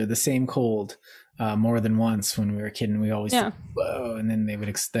disease or the same cold more than once when we were a kid, and we always thought, whoa, and then they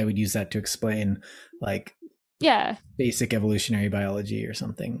would use that to explain like basic evolutionary biology or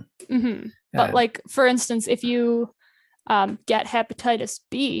something. Mm-hmm. But like, for instance, if you get hepatitis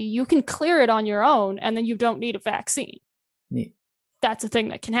B, you can clear it on your own, and then you don't need a vaccine. Neat. That's a thing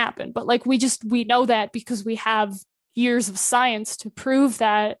that can happen. But like, we know that because we have years of science to prove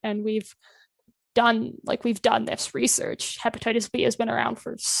that, and we've we've done this research. Hepatitis B has been around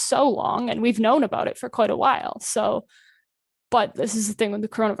for so long, and we've known about it for quite a while. So, but this is the thing with the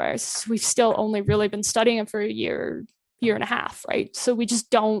coronavirus. We've still only really been studying it for a year and a half, right? So we just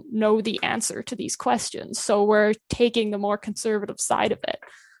don't know the answer to these questions. So we're taking the more conservative side of it.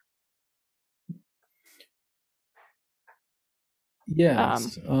 Yeah,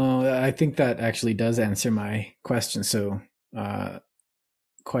 I think that actually does answer my question so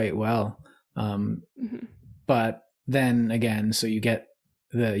quite well. But then again, so you get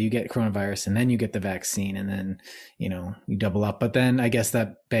coronavirus, and then you get the vaccine, and then you double up. But then I guess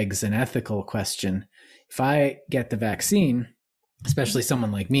that begs an ethical question. If I get the vaccine, especially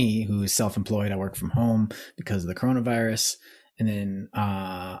someone like me who's self-employed, I work from home because of the coronavirus, and then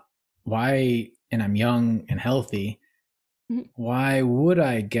and I'm young and healthy, why would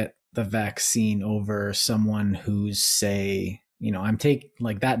I get the vaccine over someone who's, say, I'm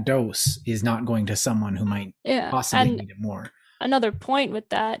that dose is not going to someone who might possibly need it more? Another point with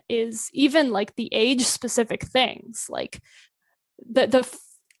that is even like the age specific things, like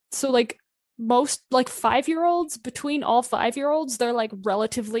most 5-year-olds, between all 5-year-olds, they're like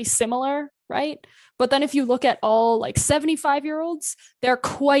relatively similar, right? But then if you look at all like 75-year-olds, they're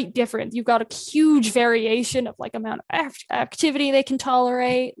quite different. You've got a huge variation of like amount of activity they can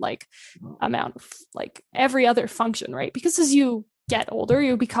tolerate, like amount of like every other function, right? Because as you get older,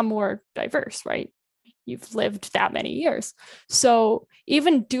 you become more diverse, right? You've lived that many years. So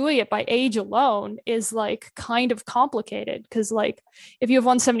even doing it by age alone is like kind of complicated, because like if you have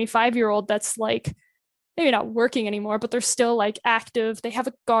one 75-year-old that's like maybe not working anymore, but they're still like active, they have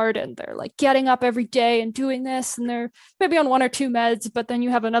a garden, they're like getting up every day and doing this, and they're maybe on 1 or 2 meds, but then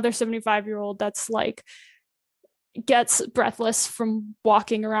you have another 75-year-old that's like gets breathless from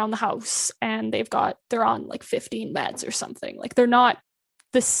walking around the house, and they're on like 15 meds or something. Like they're not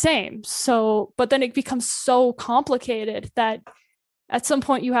the same. So, but then it becomes so complicated that at some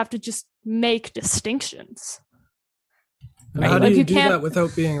point you have to just make distinctions. And how do you do that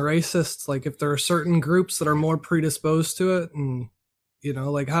without being racist? Like if there are certain groups that are more predisposed to it, and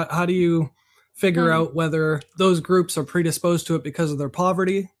like how do you figure out whether those groups are predisposed to it because of their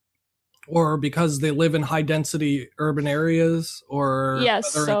poverty, or because they live in high density urban areas, or whether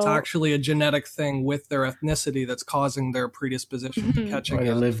it's actually a genetic thing with their ethnicity that's causing their predisposition to catching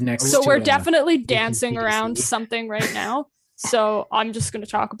it. Live next so we're definitely dancing around something right now. So I'm just going to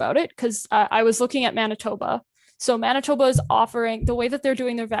talk about it because I was looking at Manitoba. So Manitoba is offering, the way that they're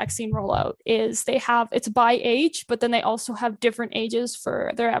doing their vaccine rollout is it's by age, but then they also have different ages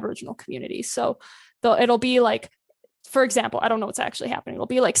for their Aboriginal community. So it'll be like, for example, I don't know what's actually happening. It'll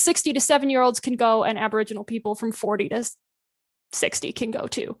be like 60 to 7-year-olds can go, and Aboriginal people from 40 to 60 can go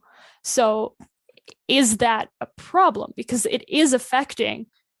too. So is that a problem? Because it is affecting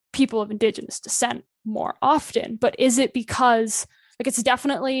people of Indigenous descent more often, but is it because like it's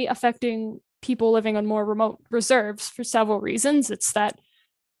definitely affecting people living on more remote reserves for several reasons? It's that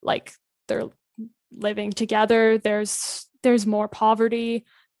like they're living together, there's more poverty,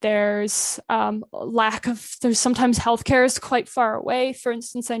 there's sometimes healthcare is quite far away. For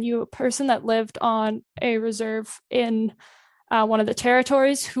instance, I knew a person that lived on a reserve in one of the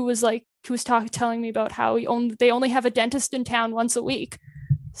territories who was telling me about how they only have a dentist in town once a week.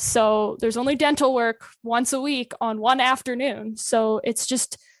 So there's only dental work once a week on one afternoon. So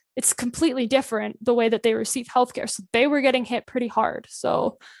it's completely different the way that they receive healthcare. So they were getting hit pretty hard.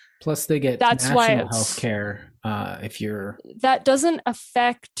 So plus they get national healthcare that doesn't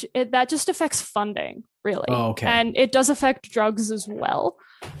affect it. That just affects funding, really. Oh, okay. And it does affect drugs as well.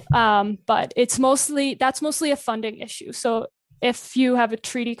 But that's mostly a funding issue. So if you have a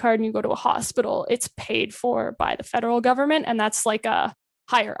treaty card and you go to a hospital, it's paid for by the federal government, and that's like a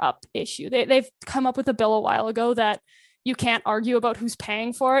higher up issue. They've come up with a bill a while ago that you can't argue about who's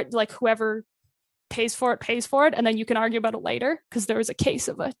paying for it. Like whoever pays for it, and then you can argue about it later, because there was a case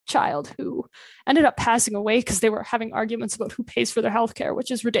of a child who ended up passing away because they were having arguments about who pays for their healthcare, which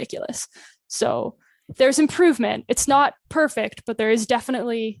is ridiculous. So there's improvement. It's not perfect, but there is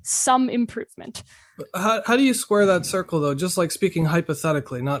definitely some improvement. How do you square that circle, though? Just like speaking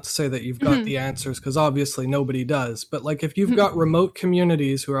hypothetically, not to say that you've got the answers, because obviously nobody does, but like if you've got remote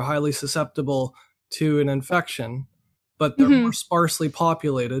communities who are highly susceptible to an infection, but they're more sparsely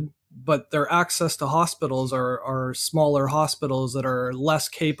populated, but their access to hospitals are smaller hospitals that are less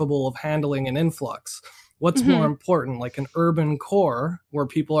capable of handling an influx. What's more important, like an urban core where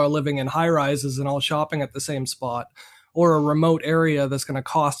people are living in high rises and all shopping at the same spot, or a remote area that's going to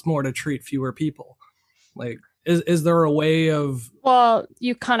cost more to treat fewer people? Like, is there a way of... Well,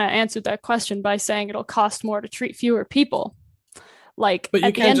 you kind of answered that question by saying it'll cost more to treat fewer people. Like, But you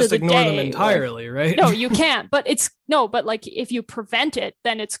at the can't end just of the ignore day, them entirely, right? no, you can't. But like if you prevent it,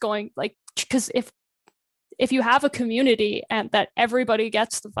 then it's going like, because if you have a community and that everybody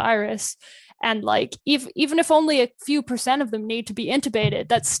gets the virus, and like even if only a few percent of them need to be intubated,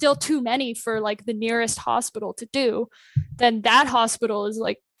 that's still too many for like the nearest hospital to do. Then that hospital is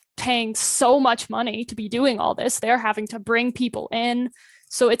like paying so much money to be doing all this. They're having to bring people in.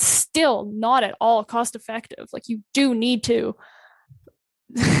 So it's still not at all cost effective. Like, you do need to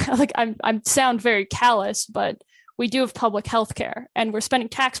like, I'm sound very callous, but we do have public health care and we're spending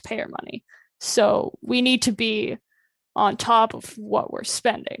taxpayer money. So we need to be on top of what we're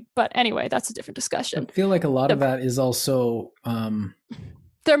spending. But anyway, that's a different discussion. I feel like a lot of that is also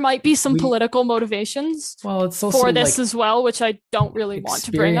there might be some political motivations it's also for this as well, which I don't really want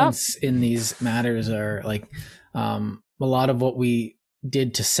to bring up. In these matters are like a lot of what we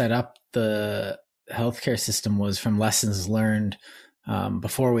did to set up the healthcare system was from lessons learned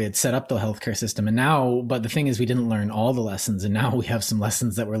before we had set up the healthcare system. And now, but the thing is, we didn't learn all the lessons, and now we have some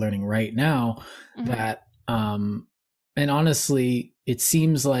lessons that we're learning right now that, and honestly, it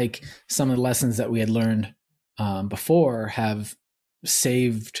seems like some of the lessons that we had learned before have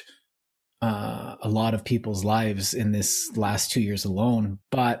saved a lot of people's lives in this last 2 years alone.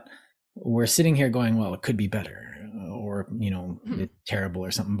 But we're sitting here going, well, it could be better, or, it's terrible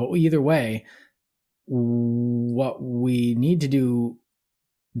or something. But either way, what we need to do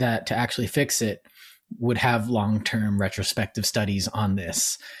that to actually fix it would have long-term retrospective studies on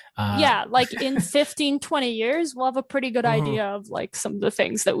this. Like in 15, 20 years, we'll have a pretty good idea of like some of the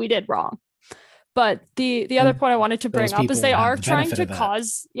things that we did wrong. But the other point I wanted to bring up is they are trying to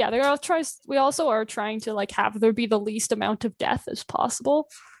cause, we also are trying to like have there be the least amount of death as possible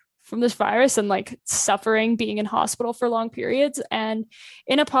from this virus, and like suffering, being in hospital for long periods. And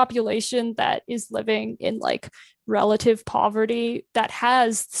in a population that is living in like relative poverty, that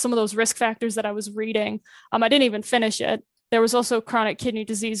has some of those risk factors that I was reading. I didn't even finish it. There was also chronic kidney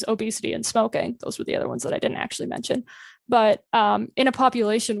disease, obesity, and smoking. Those were the other ones that I didn't actually mention. But in a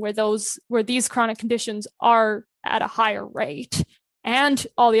population where these chronic conditions are at a higher rate, and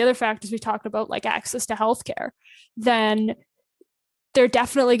all the other factors we talked about, like access to healthcare, then they're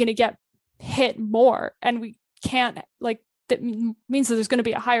definitely going to get hit more. And we can't, like, that means that there's going to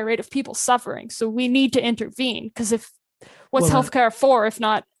be a higher rate of people suffering. So we need to intervene, because what's healthcare for if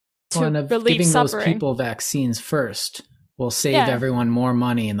not to relieve giving suffering? Those people vaccines first will save everyone more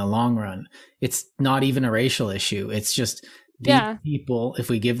money in the long run. It's not even a racial issue. It's just these people, if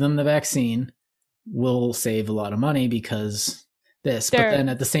we give them the vaccine, will save a lot of money because but then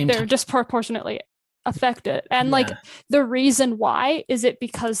at the same time, they're disproportionately affected. And like, the reason why, is it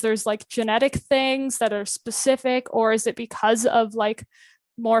because there's like genetic things that are specific, or is it because of like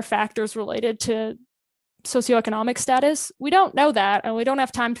more factors related to socioeconomic status? We don't know that, and we don't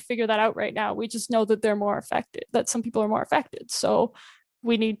have time to figure that out right now. We just know that they're more affected, that some people are more affected. So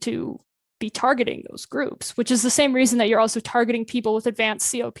we need to be targeting those groups, which is the same reason that you're also targeting people with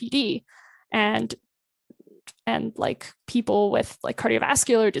advanced COPD and like people with like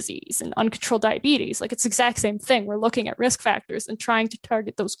cardiovascular disease and uncontrolled diabetes. Like, it's the exact same thing. We're looking at risk factors and trying to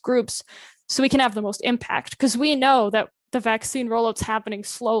target those groups so we can have the most impact, because we know that the vaccine rollout's happening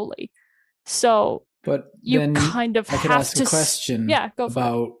slowly. So but you kind of have to ask a question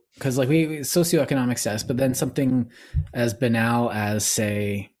about, because like we socioeconomic status, but then something as banal as,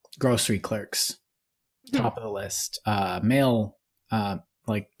 say, grocery clerks, top of the list, male,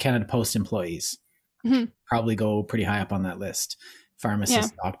 like Canada Post employees, probably go pretty high up on that list.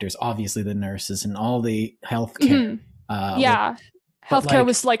 Pharmacists, doctors, obviously the nurses, and all the healthcare. Healthcare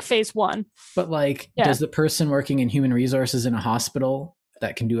was like phase one. But like, does the person working in human resources in a hospital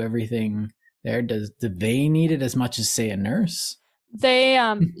that can do everything there, do they need it as much as, say, a nurse? They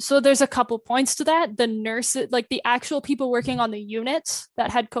so there's a couple points to that. The nurses, like the actual people working on the units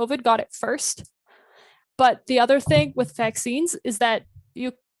that had COVID, got it first. But the other thing with vaccines is that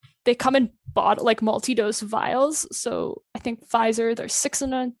they come in like multi-dose vials. So I think Pfizer, there's 6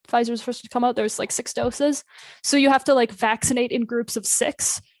 in a, Pfizer's first to come out. There's like 6 doses. So you have to like vaccinate in groups of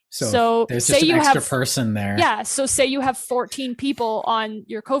 6. So there's just an extra person there. Yeah. So say you have 14 people on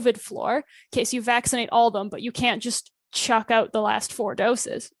your COVID floor. In case you vaccinate all of them, but you can't just chuck out the last 4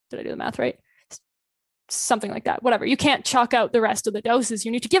 doses. Did I do the math right? Something like that. Whatever. You can't chuck out the rest of the doses.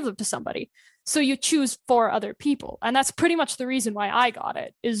 You need to give them to somebody. So you choose 4 other people. And that's pretty much the reason why I got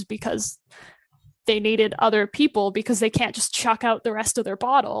it, is because they needed other people, because they can't just chuck out the rest of their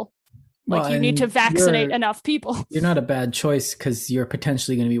bottle. Like, you need to vaccinate enough people. You're not a bad choice, because you're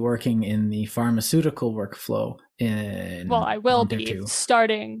potentially going to be working in the pharmaceutical workflow in I will be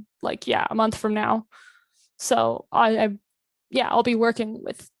starting like, a month from now. So I I'll be working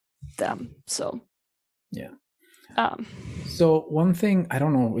with them. So yeah. Um, So one thing, I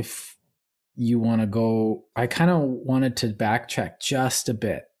don't know if you want to go, I kind of wanted to backtrack just a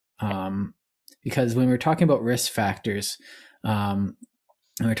bit, because when we were talking about risk factors, and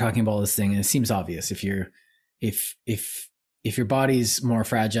we're talking about this thing, and it seems obvious, if your body's more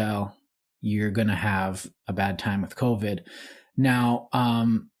fragile, you're going to have a bad time with COVID. Now,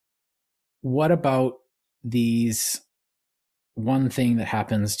 what about these, one thing that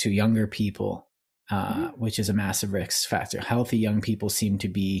happens to younger people, which is a massive risk factor? Healthy young people seem to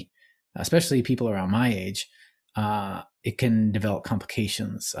be, especially people around my age, it can develop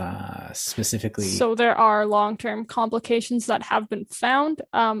complications, specifically. So there are long-term complications that have been found.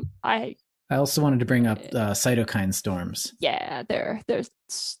 I also wanted to bring up cytokine storms. Yeah,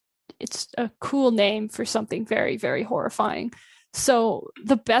 it's a cool name for something very, very horrifying. So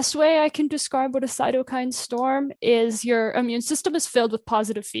the best way I can describe what a cytokine storm is, your immune system is filled with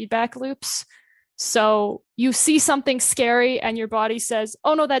positive feedback loops. So you see something scary and your body says,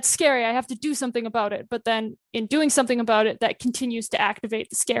 oh no, that's scary, I have to do something about it. But then in doing something about it, that continues to activate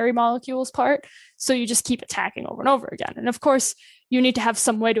the scary molecules part. So you just keep attacking over and over again. And of course, you need to have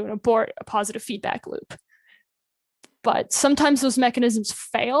some way to abort a positive feedback loop. But sometimes those mechanisms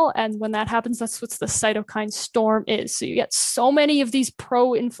fail. And when that happens, that's what the cytokine storm is. So you get so many of these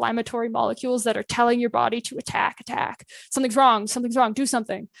pro-inflammatory molecules that are telling your body to attack. Something's wrong, do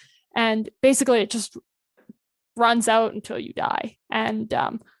something. And basically it just runs out until you die. And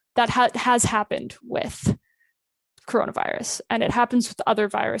that has happened with coronavirus. And it happens with other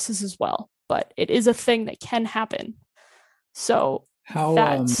viruses as well. But it is a thing that can happen. So how,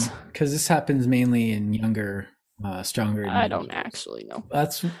 because this happens mainly in younger, stronger. I don't actually know.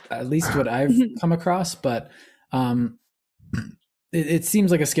 That's at least what I've come across, but it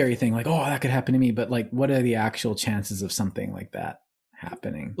seems like a scary thing. Like, oh, that could happen to me. But like, what are the actual chances of something like that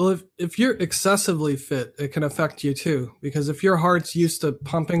happening? Well, if you're excessively fit, it can affect you too. Because if your heart's used to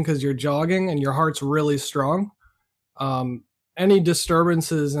pumping because you're jogging and your heart's really strong, any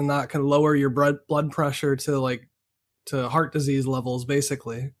disturbances in that can lower your blood pressure to heart disease levels,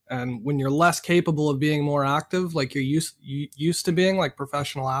 basically. And when you're less capable of being more active, like you're used to being, like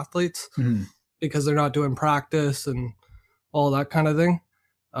professional athletes, because they're not doing practice and all that kind of thing,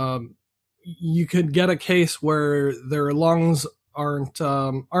 you could get a case where their lungs aren't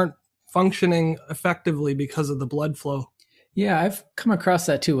functioning effectively because of the blood flow. Yeah, I've come across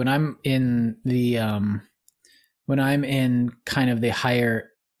that too. When I'm in the kind of the higher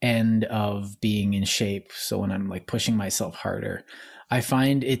end of being in shape, so when I'm like pushing myself harder, I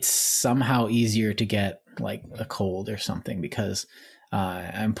find it's somehow easier to get like a cold or something, because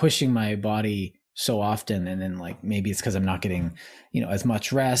I'm pushing my body so often, and then like maybe it's because I'm not getting as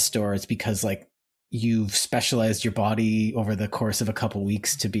much rest, or it's because like you've specialized your body over the course of a couple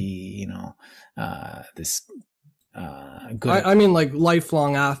weeks to be this good. I mean, like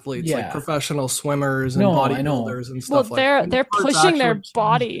lifelong athletes, like professional swimmers and bodybuilders and stuff. Well, they're pushing their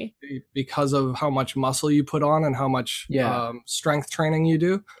body because of how much muscle you put on and how much strength training you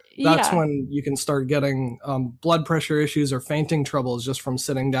do. That's when you can start getting blood pressure issues or fainting troubles just from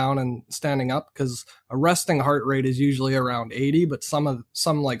sitting down and standing up, because a resting heart rate is usually around 80, but some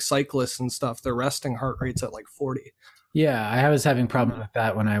like cyclists and stuff, their resting heart rate's at like 40. Yeah, I was having problems with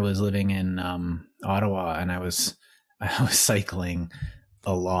that when I was living in Ottawa, and I was cycling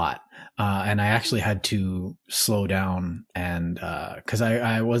a lot, and I actually had to slow down, and because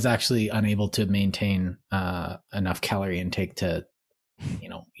I was actually unable to maintain enough calorie intake to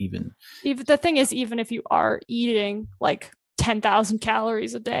even the thing is, even if you are eating like 10,000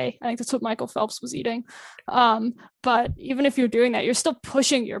 calories a day, I think that's what Michael Phelps was eating, but even if you're doing that, you're still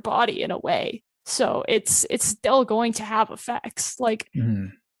pushing your body in a way, so it's still going to have effects, like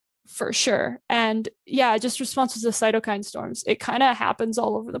for sure. And just responses to cytokine storms, it kind of happens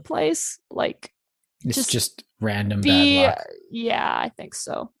all over the place, like it's just random bad luck. Yeah, I think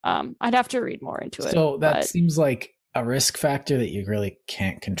so. I'd have to read more into it. So that seems like a risk factor that you really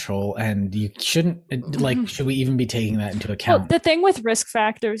can't control, and you shouldn't should we even be taking that into account? Well, the thing with risk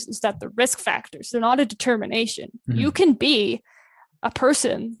factors is that the risk factors, they're not a determination. You can be a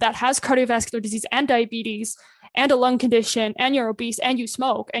person that has cardiovascular disease and diabetes and a lung condition, and you're obese and you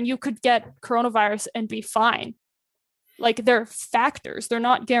smoke, and you could get coronavirus and be fine. Like, they're factors, they're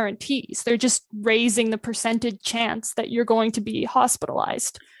not guarantees. They're just raising the percentage chance that you're going to be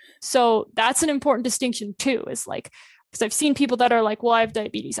hospitalized. So that's an important distinction too, is like, because I've seen people that are like, well, I have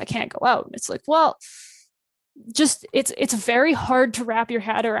diabetes, I can't go out. And it's like, well, just it's very hard to wrap your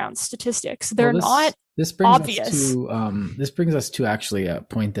head around statistics. They're not obvious. This brings us to actually a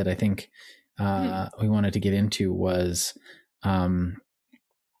point that I think we wanted to get into was that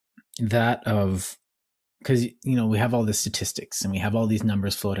of, because we have all the statistics and we have all these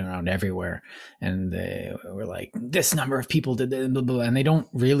numbers floating around everywhere, and we're like, this number of people did blah, blah, blah, and they don't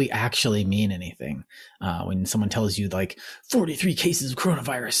really actually mean anything. When someone tells you like 43 cases of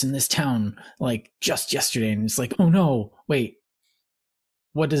coronavirus in this town, like just yesterday, and it's like, oh no, wait,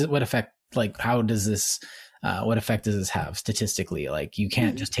 what effect? Like, how does this? What effect does this have statistically? Like, you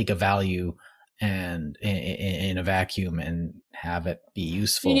can't just take a value and in a vacuum and have it be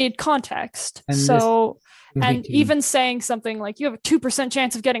useful. You need context. And even saying something like you have a 2%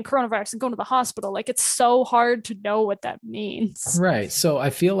 chance of getting coronavirus and going to the hospital, like, it's so hard to know what that means. Right. So I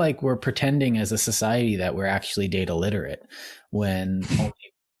feel like we're pretending as a society that we're actually data literate when only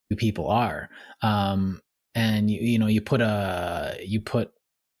people are. And you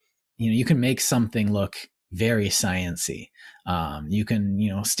can make something look very sciencey. You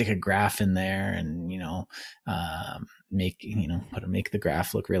can, stick a graph in there and, make the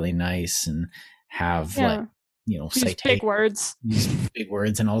graph look really nice and have these big words,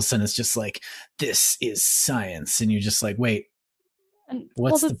 and all of a sudden it's just like, this is science. And you're just like, wait, and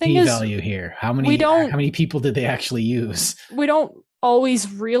what's the p-value here? How many people did they actually use? We don't always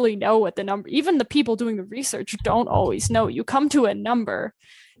really know what the number, even the people doing the research don't always know. You come to a number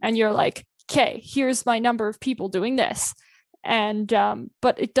and you're like, okay, here's my number of people doing this. And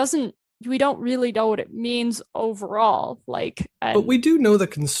but we don't really know what it means overall. But we do know the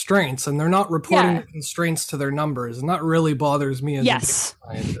constraints, and they're not reporting the constraints to their numbers, and that really bothers me as a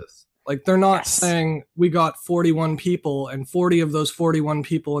scientist. Like, they're not saying we got 41 people and 40 of those 41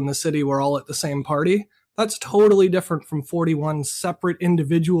 people in the city were all at the same party. That's totally different from 41 separate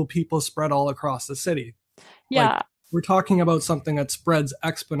individual people spread all across the city. Yeah. We're talking about something that spreads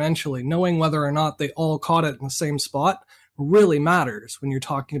exponentially. Knowing whether or not they all caught it in the same spot really matters when you're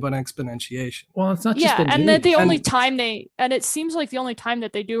talking about exponentiation. Well, it's not just and that the only time it seems like the only time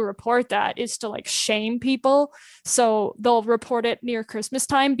that they do report that is to like shame people. So they'll report it near Christmas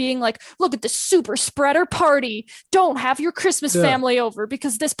time, being like, look at this super spreader party. Don't have your Christmas family over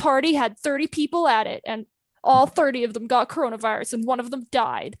because this party had 30 people at it and all 30 of them got coronavirus and one of them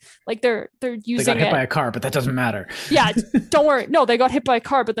died. Like, they're using They got hit by a car, but that doesn't matter. Yeah, don't worry. No, they got hit by a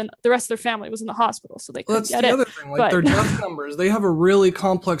car, but then the rest of their family was in the hospital, so they couldn't get it. That's the other thing. Like, their death numbers, they have a really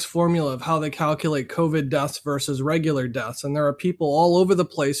complex formula of how they calculate COVID deaths versus regular deaths, and there are people all over the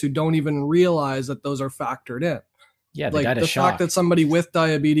place who don't even realize that those are factored in. Yeah, they died of shock. The fact that somebody with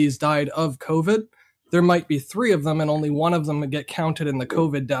diabetes died of COVID, there might be 3 of them and only one of them would get counted in the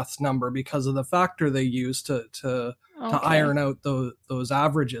COVID deaths number because of the factor they use to iron out those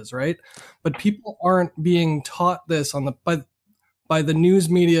averages, right? But people aren't being taught this by the news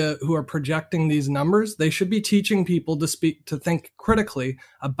media who are projecting these numbers. They should be teaching people to think critically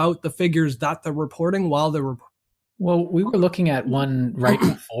about the figures that they're reporting while they're reporting. Well, we were looking at one right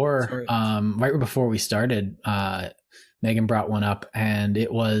before we started. Megan brought one up, and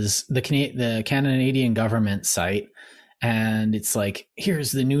it was the Canadian government site, and it's like,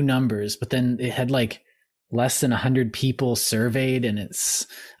 here's the new numbers, but then it had like less than 100 people surveyed, and it's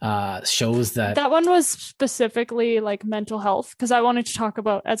shows that one was specifically like mental health, because I wanted to talk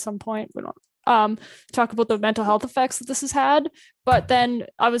about at some point, we don't talk about the mental health effects that this has had. But then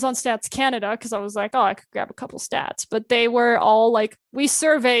I was on Stats Canada because I was like, oh, I could grab a couple stats, but they were all like, we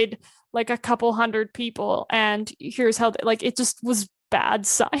surveyed like a couple hundred people and here's how it just was bad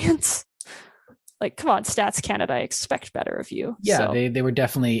science. Like, come on, Stats Canada, I expect better of you. Yeah, so they were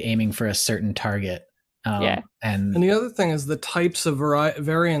definitely aiming for a certain target. And the other thing is the types of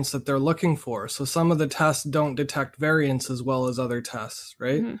variants that they're looking for. So some of the tests don't detect variants as well as other tests,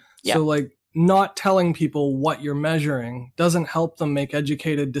 right? Mm-hmm. Yeah. So like, not telling people what you're measuring doesn't help them make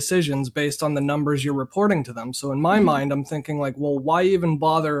educated decisions based on the numbers you're reporting to them. So in my mind, I'm thinking like, well, why even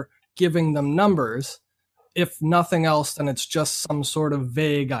bother giving them numbers? If nothing else, then it's just some sort of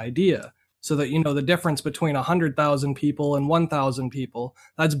vague idea. So that, the difference between 100,000 people and 1,000 people,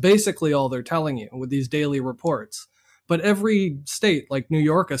 that's basically all they're telling you with these daily reports. But every state, like New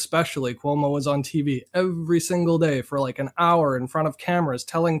York especially, Cuomo was on TV every single day for like an hour in front of cameras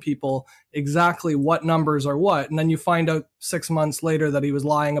telling people exactly what numbers are what. And then you find out 6 months later that he was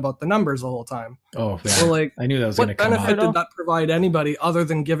lying about the numbers the whole time. Oh, yeah. So like, I knew that was going to come out. What benefit did that provide anybody other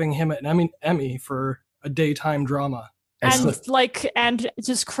than giving him an Emmy for a daytime drama? And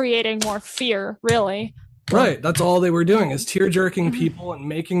just creating more fear, really. Right. That's all they were doing, is tear jerking people and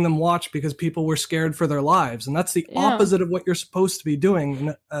making them watch because people were scared for their lives. And that's the opposite of what you're supposed to be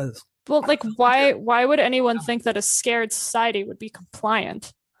doing. Well, like, why would anyone think that a scared society would be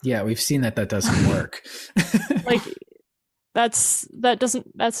compliant? Yeah, we've seen that doesn't work. Like, that's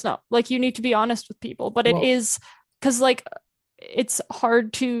not, like, you need to be honest with people, but it is, because like it's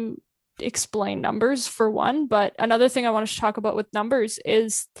hard to explain numbers for one, but another thing I wanted to talk about with numbers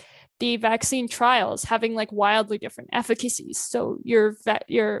is the vaccine trials having like wildly different efficacies. So your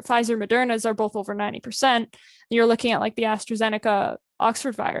Pfizer Modernas are both over 90%. You're looking at like the AstraZeneca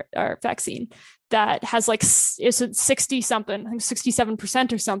Oxford vaccine that has like, is it 60 something, I think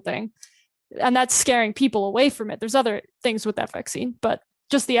 67% or something. And that's scaring people away from it. There's other things with that vaccine, but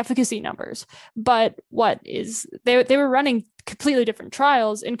just the efficacy numbers. But what is, they were running completely different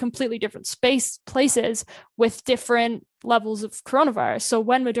trials in completely different places with different levels of coronavirus. So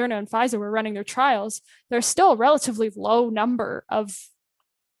when Moderna and Pfizer were running their trials, there's still a relatively low number of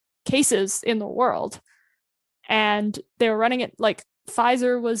cases in the world. And they were running it like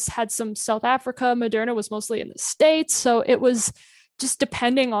Pfizer had some South Africa, Moderna was mostly in the States. So it was just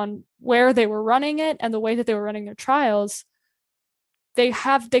depending on where they were running it and the way that they were running their trials, they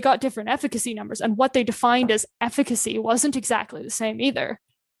got different efficacy numbers, and what they defined as efficacy wasn't exactly the same either.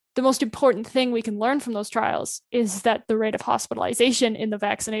 The most important thing we can learn from those trials is that the rate of hospitalization in the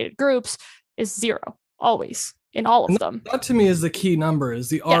vaccinated groups is 0, always, in all of them. That to me is the key number, is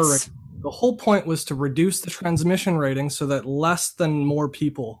the R rate. The whole point was to reduce the transmission rating so that less than more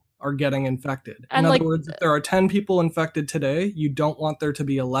people are getting infected. In other words, if there are 10 people infected today, you don't want there to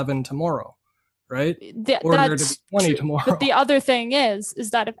be 11 tomorrow. Right? Or there to be 20 tomorrow. But the other thing is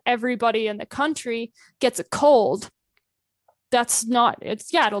that if everybody in the country gets a cold,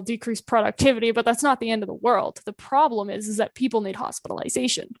 it'll decrease productivity, but that's not the end of the world. The problem is that people need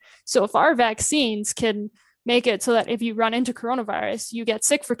hospitalization. So if our vaccines can make it so that if you run into coronavirus, you get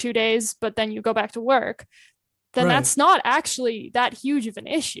sick for 2 days, but then you go back to work, then that's not actually that huge of an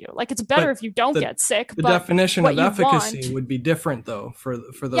issue. Like, it's better if you don't get sick. The definition of efficacy would be different, though, for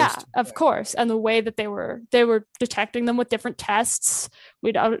those. Yeah, of course. And the way that they were detecting them with different tests.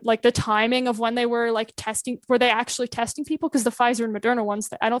 We'd like the timing of when they were like testing. Were they actually testing people? Because the Pfizer and Moderna ones,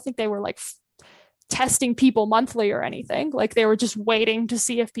 I don't think they were like testing people monthly or anything. Like, they were just waiting to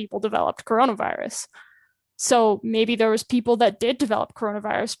see if people developed coronavirus. So maybe there was people that did develop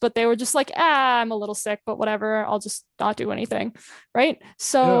coronavirus, but they were just like, I'm a little sick, but whatever, I'll just not do anything, right?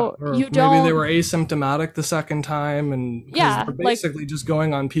 So maybe they were asymptomatic the second time, and they're basically just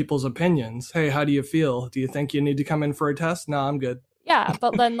going on people's opinions. Hey, how do you feel? Do you think you need to come in for a test? No, I'm good. Yeah,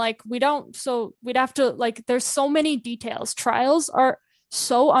 but then we'd have to there's so many details. Trials are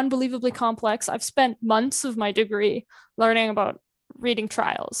so unbelievably complex. I've spent months of my degree learning about reading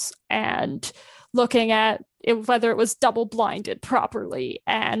trials and looking at whether it was double blinded properly,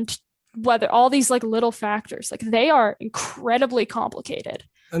 and whether all these little factors, they are incredibly complicated.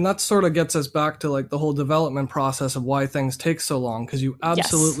 And that sort of gets us back to the whole development process of why things take so long, because you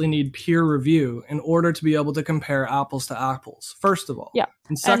absolutely need peer review in order to be able to compare apples to apples, first of all. Yeah.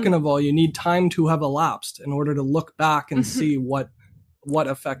 And second of all, you need time to have elapsed in order to look back and see what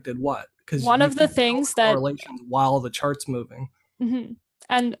affected what. Because one of the things that correlations while the chart's moving. Mm-hmm.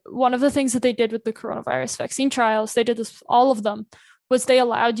 And one of the things that they did with the coronavirus vaccine trials, they did this, all of them, was they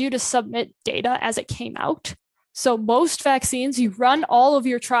allowed you to submit data as it came out. So most vaccines, you run all of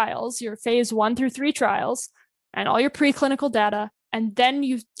your trials, your phase 1 through 3 trials, and all your preclinical data, and then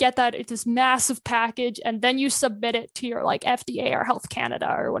you get that it's this massive package, and then you submit it to your FDA or Health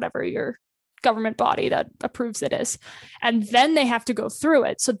Canada or whatever your government body that approves it is. And then they have to go through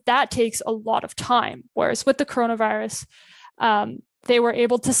it. So that takes a lot of time. Whereas with the coronavirus, they were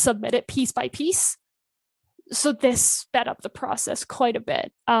able to submit it piece by piece. So this sped up the process quite a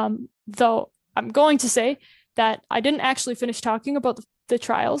bit. Though I'm going to say that I didn't actually finish talking about the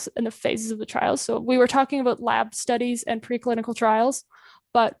trials and the phases of the trials. So we were talking about lab studies and preclinical trials,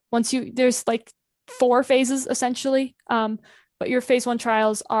 but there's 4 phases essentially. But your phase 1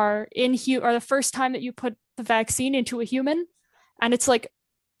 trials are are the first time that you put the vaccine into a human, and it's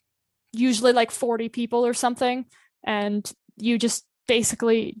usually 40 people or something, and you just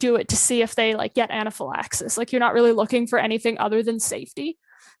basically do it to see if they get anaphylaxis. You're not really looking for anything other than safety.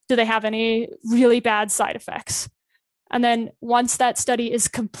 Do they have any really bad side effects? And then once that study is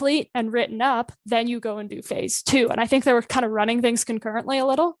complete and written up, then you go and do phase 2. And I think they were kind of running things concurrently a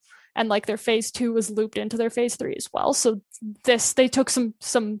little, and their phase 2 was looped into their phase 3 as well. So they took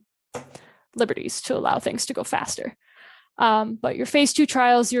some liberties to allow things to go faster. But your phase 2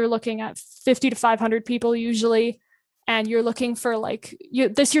 trials, you're looking at 50 to 500 people usually. And you're looking for you're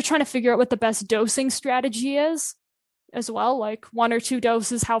trying to figure out what the best dosing strategy is as well, 1 or 2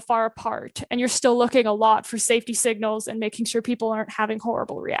 doses, how far apart. And you're still looking a lot for safety signals and making sure people aren't having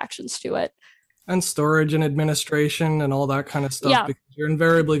horrible reactions to it. And storage and administration and all that kind of stuff, because you're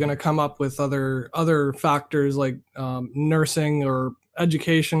invariably going to come up with other factors like nursing or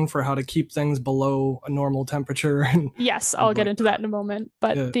education for how to keep things below a normal temperature. And yes, I'll get into that in a moment.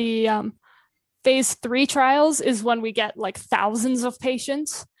 But yeah. the phase 3 trials is when we get like thousands of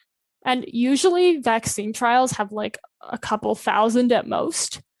patients. And usually vaccine trials have like a couple thousand at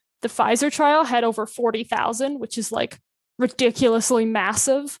most. The Pfizer trial had over 40,000, which is like ridiculously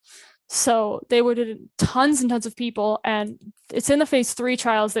massive. So they were did tons and tons of people. And it's in the phase 3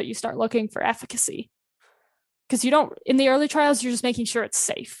 trials that you start looking for efficacy. Because you don't, in the early trials, you're just making sure it's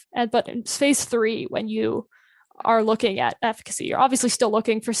safe. But in phase 3, when you are looking at efficacy, you're obviously still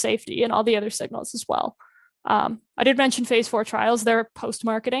looking for safety and all the other signals as well. I did mention phase 4 trials. They're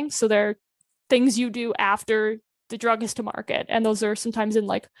post-marketing. So they're things you do after the drug is to market. And those are sometimes in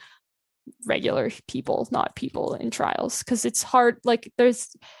like regular people, not people in trials. Because it's hard, like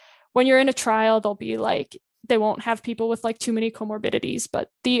when you're in a trial, they'll be like, they won't have people with like too many comorbidities, but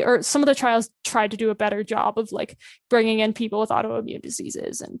some of the trials tried to do a better job of like bringing in people with autoimmune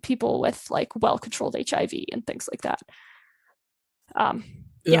diseases and people with like well-controlled HIV and things like that. And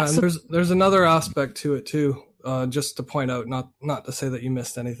there's another aspect to it too. Just to point out, not to say that you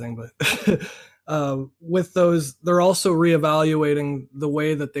missed anything, but with those, they're also reevaluating the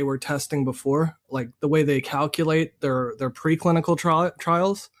way that they were testing before, like the way they calculate their preclinical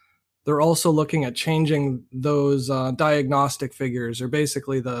trials. They're also looking at changing those diagnostic figures, or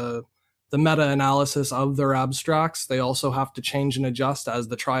basically the meta-analysis of their abstracts. They also have to change and adjust as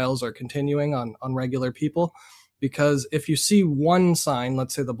the trials are continuing on regular people. Because if you see one sign,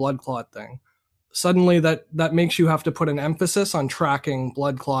 let's say the blood clot thing, suddenly that makes you have to put an emphasis on tracking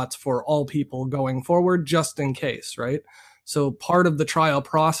blood clots for all people going forward, just in case, right? So part of the trial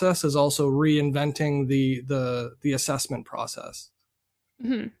process is also reinventing the assessment process.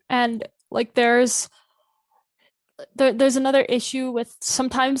 Mm-hmm. And like there's another issue with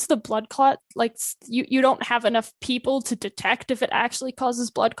sometimes the blood clot, like you don't have enough people to detect if it actually causes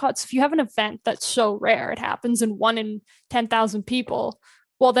blood clots. If you have an event that's so rare, it happens in 1 in 10,000 people,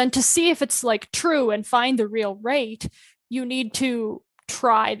 well then to see if it's like true and find the real rate, you need to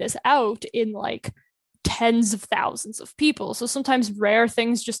try this out in like tens of thousands of people. So sometimes rare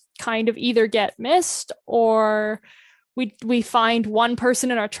things just kind of either get missed, or we find one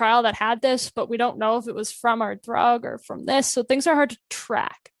person in our trial that had this, but we don't know if it was from our drug or from this. So things are hard to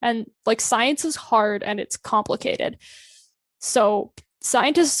track. And like science is hard and it's complicated. So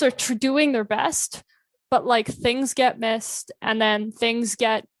scientists are doing their best, but like things get missed and then things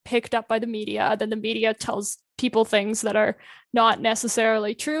get picked up by the media. Then the media tells people things that are not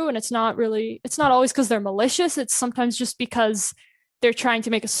necessarily true. And it's not always because they're malicious. It's sometimes just because they're trying to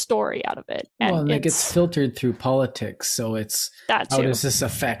make a story out of it. And it gets filtered through politics. So it's, how does this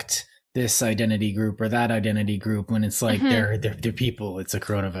affect this identity group or that identity group, when it's like they're people, it's a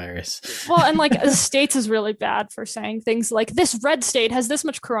coronavirus. Well, and like the states is really bad for saying things like this red state has this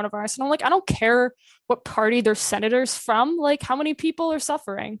much coronavirus. And I'm like, I don't care what party their senators from, like how many people are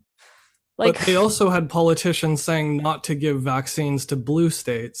suffering. Like, but they also had politicians saying not to give vaccines to blue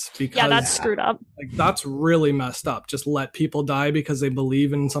states because that's screwed up. Like that's really messed up. Just let people die because they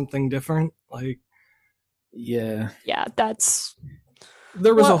believe in something different. Like, that's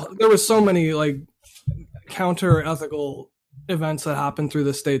there was so many like counter ethical events that happened through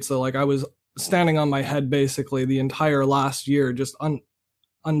the states. So like I was standing on my head basically the entire last year, just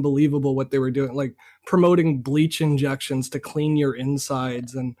unbelievable what they were doing, like promoting bleach injections to clean your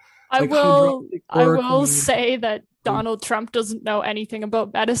insides. And I will say that Donald Trump doesn't know anything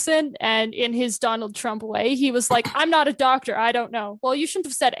about medicine. And in his Donald Trump way, he was like, I'm not a doctor. I don't know. Well, you shouldn't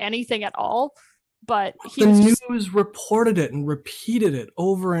have said anything at all. But the news reported it and repeated it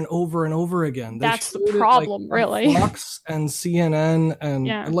over and over and over again. That's the problem, really. Fox and CNN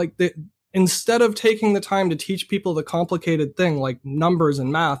and like instead of taking the time to teach people the complicated thing like numbers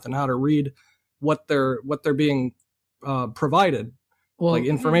and math and how to read what they're being provided. Well, like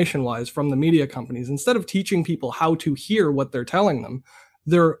information wise from the media companies, instead of teaching people how to hear what they're telling them,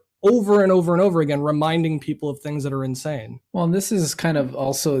 they're over and over and over again reminding people of things that are insane. Well, and this is kind of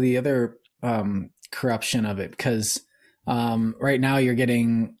also the other corruption of it, because right now you're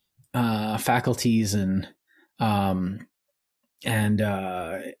getting faculties and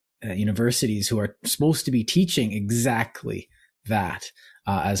universities who are supposed to be teaching exactly that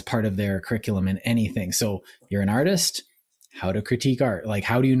as part of their curriculum in anything. So you're an artist. How to critique art. Like,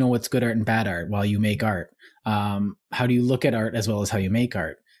 how do you know what's good art and bad art while you make art? How do you look at art as well as how you make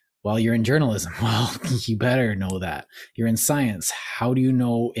art? While you're in journalism, well, you better know that. You're in science. How do you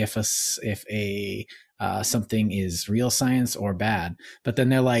know if a something is real science or bad. But then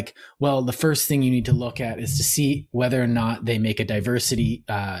they're like, well, the first thing you need to look at is to see whether or not they make a diversity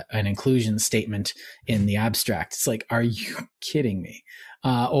and inclusion statement in the abstract. It's like, are you kidding me?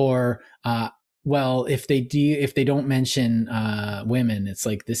 Well, if they don't mention women, it's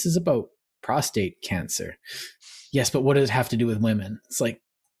like, this is about prostate cancer. Yes, but what does it have to do with women? It's like,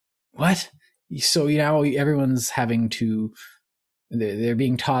 what? So now everyone's having to, they're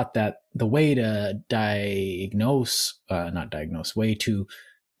being taught that the way to way to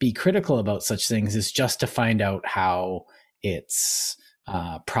be critical about such things is just to find out how it's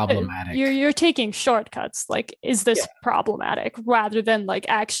problematic. You're taking shortcuts. Like, is this problematic, rather than like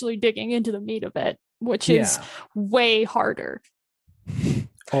actually digging into the meat of it, which is way harder.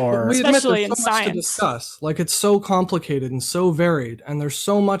 Or we admit especially there's in so much to science. discuss. Like, it's so complicated and so varied, and there's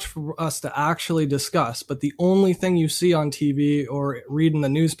so much for us to actually discuss. But the only thing you see on TV or read in the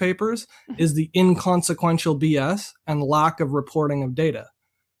newspapers is the inconsequential BS and lack of reporting of data.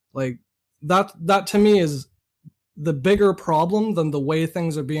 Like, that to me is the bigger problem than the way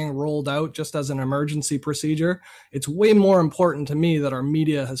things are being rolled out just as an emergency procedure. It's way more important to me that our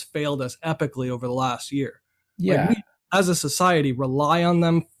media has failed us epically over the last year. yeah. Like, we, as a society, rely on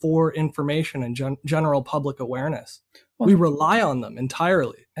them for information and general public awareness. We rely on them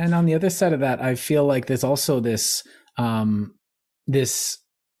entirely. And on the other side of that, I feel like there's also this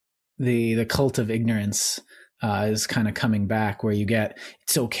the cult of ignorance is kind of coming back, where you get,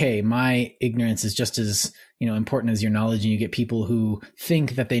 it's okay, my ignorance is just as important as your knowledge, and you get people who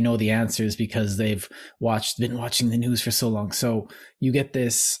think that they know the answers because they've been watching the news for so long. So you get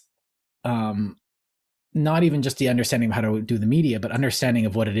this not even just the understanding of how to do the media, but understanding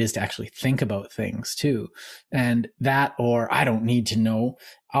of what it is to actually think about things too. And that, or I don't need to know,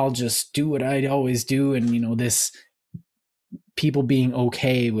 I'll just do what I always do. And, this people being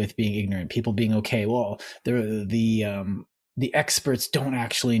okay with being ignorant, people being okay. Well, the experts don't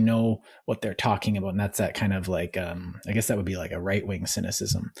actually know what they're talking about. And that's that kind of like, I guess that would be like a right-wing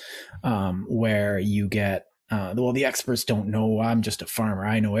cynicism, where you get, the experts don't know. I'm just a farmer.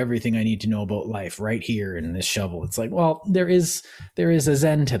 I know everything I need to know about life right here in this shovel. It's like, well, there is a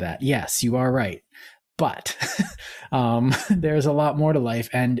zen to that. Yes, you are right. But there's a lot more to life.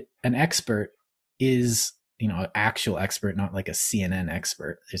 And an expert is, an actual expert, not like a CNN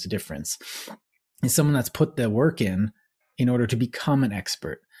expert. There's a difference. It's someone that's put the work in order to become an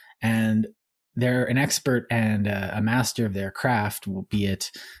expert. And they're an expert and a master of their craft, be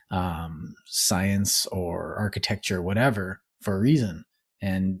it science or architecture, whatever, for a reason.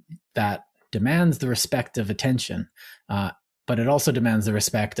 And that demands the respect of attention. But it also demands the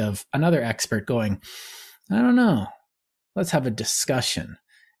respect of another expert going, I don't know, let's have a discussion.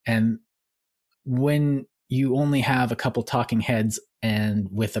 And when you only have a couple talking heads and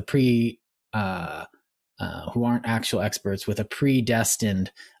with a who aren't actual experts, with a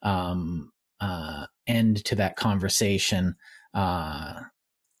predestined end to that conversation,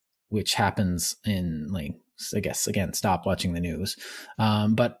 which happens in, like, I guess, again, stop watching the news.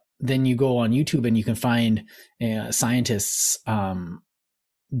 But then you go on YouTube and you can find scientists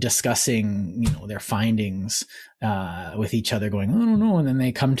discussing, their findings with each other, going, I don't know. And then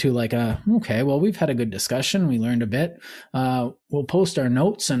they come to like okay, well, we've had a good discussion. We learned a bit. We'll post our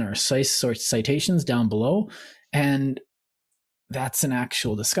notes and our citations down below. And that's an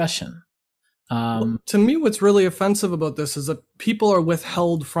actual discussion. To me, what's really offensive about this is that people are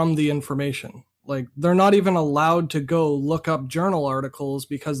withheld from the information. Like, they're not even allowed to go look up journal articles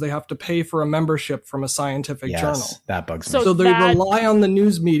because they have to pay for a membership from a scientific journal. That bugs me. So they rely on the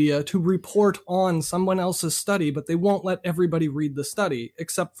news media to report on someone else's study, but they won't let everybody read the study,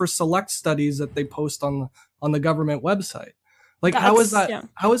 except for select studies that they post on the government website. Like, how is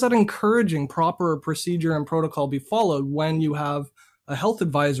that encouraging proper procedure and protocol be followed when you have a health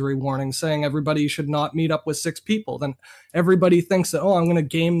advisory warning saying everybody should not meet up with 6 people? Then everybody thinks that, I'm going to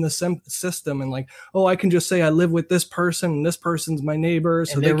game the system, and like, I can just say I live with this person and this person's my neighbor.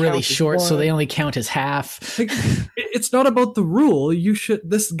 So and they're really short, so they only count as half. Like, it's not about the rule.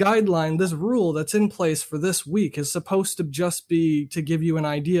 This guideline, this rule that's in place for this week is supposed to just be to give you an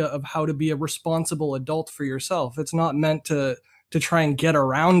idea of how to be a responsible adult for yourself. It's not meant to try and get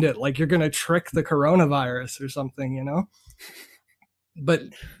around it, like you're going to trick the coronavirus or something, But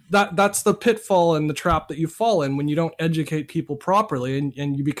that's the pitfall and the trap that you fall in when you don't educate people properly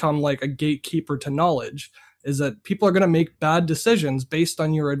and you become like a gatekeeper to knowledge, is that people are going to make bad decisions based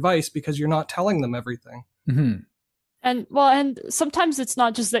on your advice because you're not telling them everything. Mm-hmm. And sometimes it's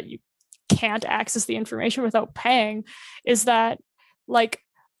not just that you can't access the information without paying, is that, like,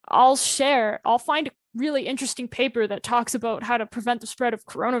 I'll find really interesting paper that talks about how to prevent the spread of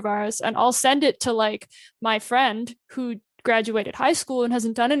coronavirus, and I'll send it to like my friend who graduated high school and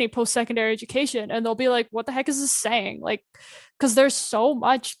hasn't done any post-secondary education, and they'll be like, what the heck is this saying? Like, because there's so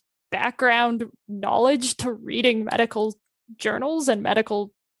much background knowledge to reading medical journals and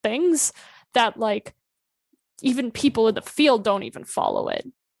medical things that like even people in the field don't even follow it,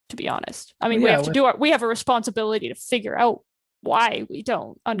 to be honest. I mean, we have a responsibility to figure out why we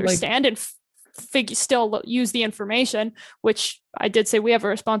don't understand and still use the information, which I did say we have a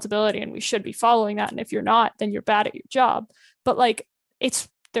responsibility and we should be following that. And if you're not, then you're bad at your job. But like,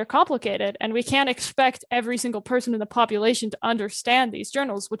 they're complicated, and we can't expect every single person in the population to understand these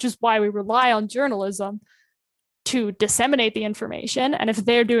journals, which is why we rely on journalism to disseminate the information. And if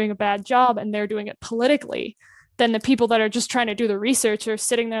they're doing a bad job and they're doing it politically, then the people that are just trying to do the research are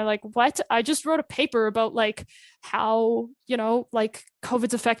sitting there like, what? I just wrote a paper about like how, like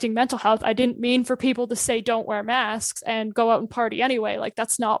COVID's affecting mental health. I didn't mean for people to say don't wear masks and go out and party anyway. Like,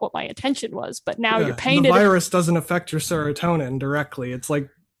 that's not what my intention was. But now you're painted. The virus doesn't affect your serotonin directly. It's like,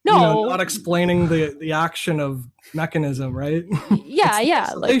 not explaining the action of mechanism, right? Yeah,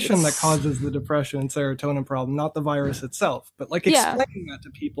 it's the sedation that causes the depression and serotonin problem, not the virus itself. But like explaining that to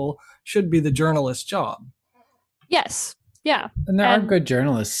people should be the journalist's job. Yes. Yeah. And there are good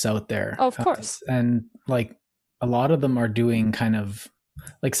journalists out there. Oh, of course. And like a lot of them are doing kind of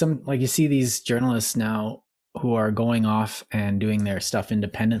like you see these journalists now who are going off and doing their stuff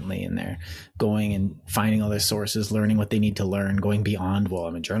independently, and they're going and finding other sources, learning what they need to learn, going beyond, well,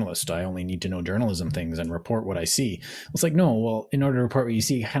 I'm a journalist, I only need to know journalism things and report what I see. It's like, no, well, in order to report what you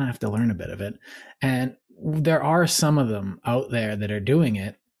see, you kind of have to learn a bit of it. And there are some of them out there that are doing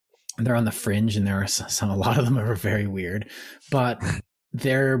it. They're on the fringe, and there are a lot of them are very weird, but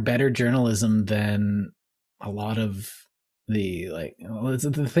they're better journalism than a lot of the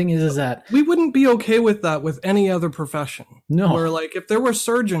thing is that we wouldn't be okay with that with any other profession. No. Where like if there were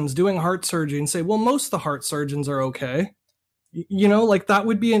surgeons doing heart surgery and say, well, most of the heart surgeons are okay, like that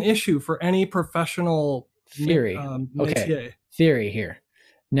would be an issue for any professional theory. Métier. Theory here.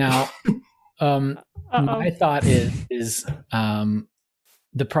 Now, my thought is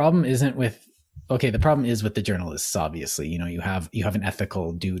the problem isn't with, the problem is with the journalists, obviously. You have an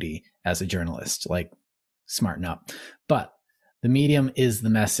ethical duty as a journalist, like smarten up. But the medium is the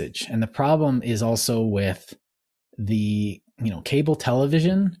message. And the problem is also with the, cable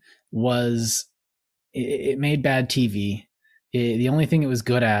television it made bad TV. The only thing it was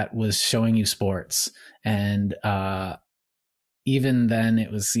good at was showing you sports. And even then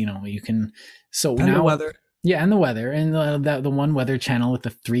it was, you can, so and now the weather. Yeah, and the weather, and the one weather channel with the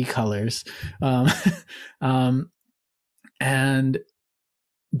 3 colors, and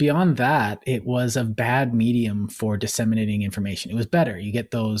beyond that, it was a bad medium for disseminating information. It was better. You get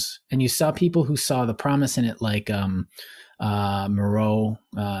those, and you saw people who saw the promise in it, like Moreau,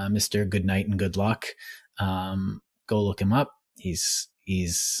 Mr. Good Night and Good Luck. Go look him up.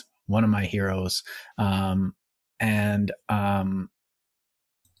 He's one of my heroes,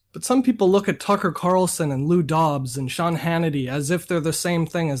 But some people look at Tucker Carlson and Lou Dobbs and Sean Hannity as if they're the same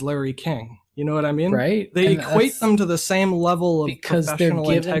thing as Larry King. You know what I mean? Right. They equate them to the same level of professional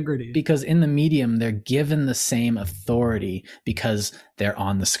integrity. Because in the medium, they're given the same authority because they're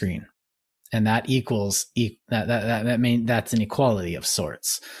on the screen. And that equals that's an equality of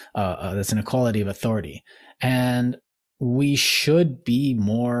sorts. That's an equality of authority. And we should be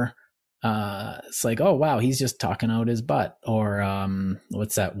more it's like, oh wow, he's just talking out his butt. Or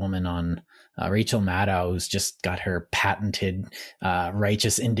what's that woman on Rachel Maddow, who's just got her patented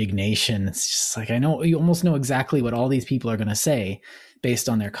righteous indignation. It's just like, I know, you almost know exactly what all these people are going to say based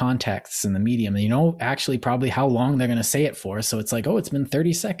on their contexts in the medium, and actually probably how long they're going to say it for. So it's like, oh, it's been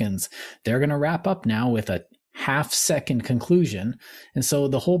 30 seconds. They're going to wrap up now with a half-second conclusion. And so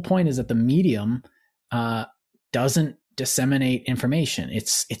the whole point is that the medium doesn't disseminate information.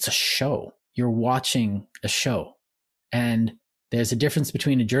 It's a show. You're watching a show, and there's a difference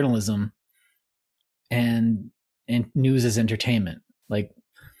between a journalism and news as entertainment. Like,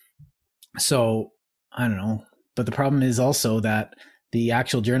 so I don't know, but the problem is also that the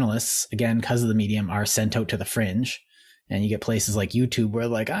actual journalists, again, because of the medium, are sent out to the fringe, and you get places like YouTube where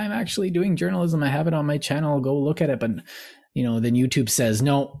like, I'm actually doing journalism, I have it on my channel, go look at it. But then YouTube says,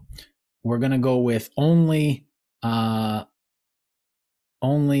 no, we're going to go with only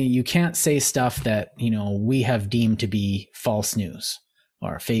you can't say stuff that, we have deemed to be false news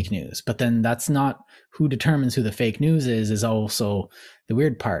or fake news. But then that's not who determines who the fake news is also the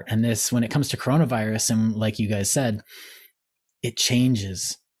weird part. And this, when it comes to coronavirus, and like you guys said, it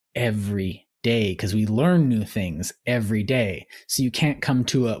changes every day because we learn new things every day. So you can't come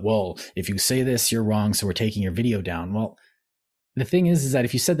to well, if you say this, you're wrong, so we're taking your video down. Well, the thing is that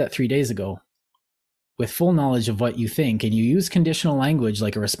if you said that 3 days ago with full knowledge of what you think and you use conditional language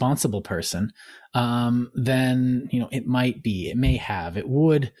like a responsible person, then, it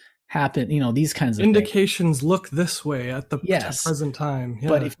would happen, these kinds of indications things. Look this way at the present time. Yeah.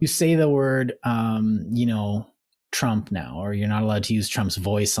 But if you say the word, Trump now, or you're not allowed to use Trump's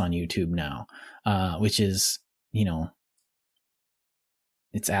voice on YouTube now, which is,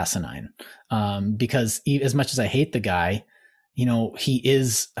 it's asinine. Because as much as I hate the guy,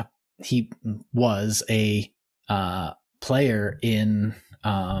 he was a player in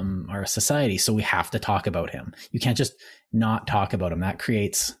our society, so we have to talk about him. You can't just not talk about him. That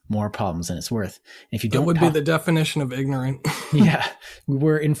creates more problems than it's worth. If you don't, that would be the definition of ignorant. Yeah,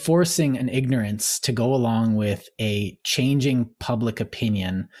 we're enforcing an ignorance to go along with a changing public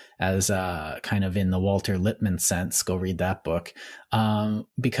opinion, as kind of in the Walter Lippmann sense. Go read that book,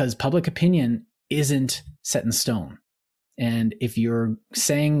 because public opinion isn't set in stone. And if you're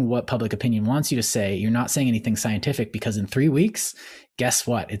saying what public opinion wants you to say, you're not saying anything scientific, because in 3 weeks, guess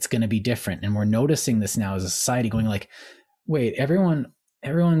what? It's going to be different. And we're noticing this now as a society, going like, wait, everyone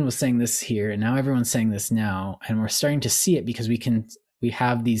was saying this here, and now everyone's saying this now. And we're starting to see it because we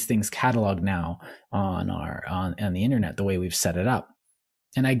have these things cataloged now on the internet, the way we've set it up.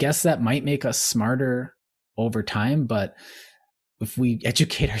 And I guess that might make us smarter over time, but if we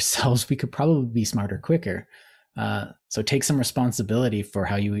educate ourselves, we could probably be smarter quicker. So take some responsibility for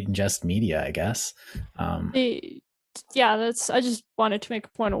how you ingest media, I guess. Yeah, I just wanted to make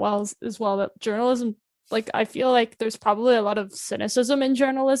a point as well that journalism, like, I feel like there's probably a lot of cynicism in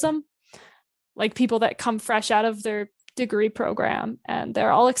journalism, like people that come fresh out of their degree program and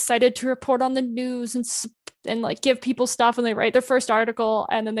they're all excited to report on the news and like give people stuff, and they write their first article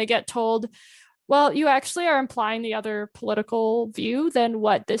and then they get told, well, you actually are implying the other political view than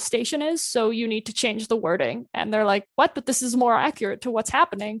what this station is, so you need to change the wording. And they're like, what? But this is more accurate to what's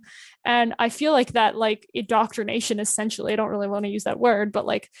happening. And I feel like that, like, indoctrination, essentially, I don't really want to use that word, but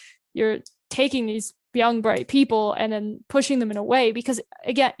like, you're taking these young, bright people and then pushing them in a way, because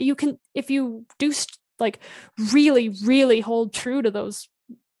again, you can, if you do like really, really hold true to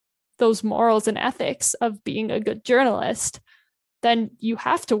those morals and ethics of being a good journalist, then you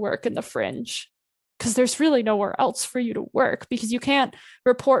have to work in the fringe, because there's really nowhere else for you to work, because you can't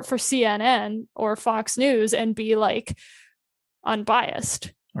report for CNN or Fox News and be like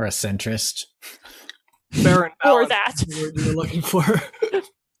unbiased or a centrist. Fair and or that you're looking for.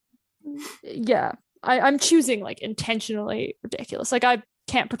 Yeah, I'm choosing like intentionally ridiculous. Like, I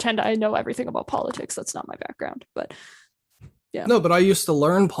can't pretend I know everything about politics. That's not my background, but yeah. No, but I used to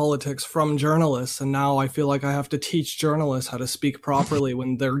learn politics from journalists, and now I feel like I have to teach journalists how to speak properly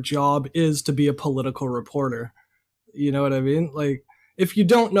when their job is to be a political reporter. You know what I mean? Like, if you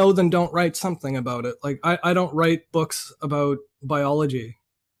don't know, then don't write something about it. Like, I don't write books about biology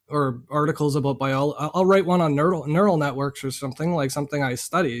or articles about biology. I'll write one on neural networks or something, like something I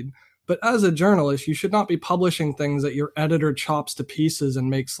studied. But as a journalist, you should not be publishing things that your editor chops to pieces and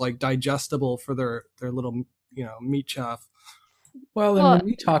makes like digestible for their little, meat chaff. Well, and when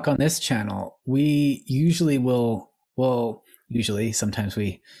we talk on this channel, we usually sometimes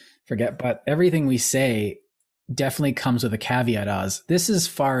we forget, but everything we say definitely comes with a caveat as this is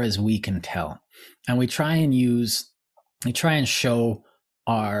far as we can tell. And we try and show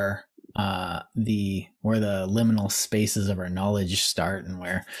our where the liminal spaces of our knowledge start and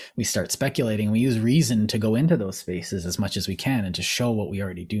where we start speculating. We use reason to go into those spaces as much as we can and to show what we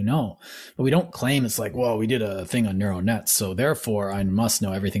already do know. But we don't claim it's like, well, we did a thing on neural nets, so therefore I must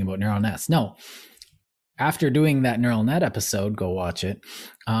know everything about neural nets. No. After doing that neural net episode, go watch it.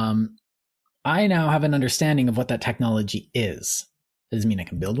 I now have an understanding of what that technology is. That doesn't mean I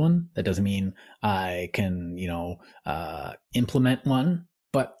can build one. That doesn't mean I can, implement one.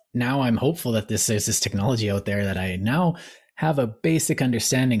 But now I'm hopeful that there's this technology out there that I now have a basic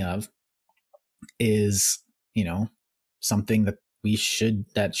understanding of is, something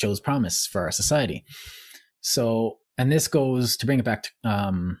that shows promise for our society. So, and this goes to bring it back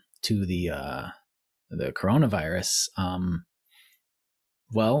to the coronavirus.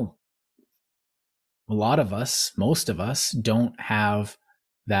 Well, a lot of us, most of us, don't have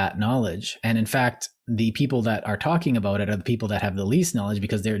that knowledge. And in fact, the people that are talking about it are the people that have the least knowledge,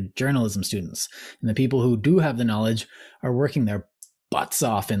 because they're journalism students. And the people who do have the knowledge are working their butts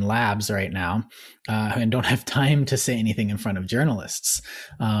off in labs right now and don't have time to say anything in front of journalists.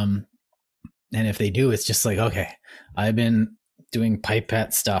 And if they do, it's just like, okay, I've been doing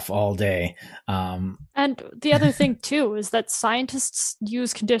pipette stuff all day. And the other thing too is that scientists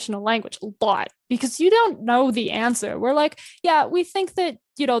use conditional language a lot because you don't know the answer. We're like, yeah, we think that,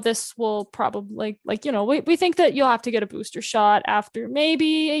 this will probably we think that you'll have to get a booster shot after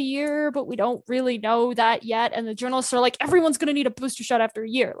maybe a year, but we don't really know that yet. And the journalists are like, everyone's going to need a booster shot after a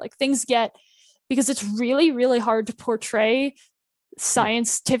year. Like because it's really, really hard to portray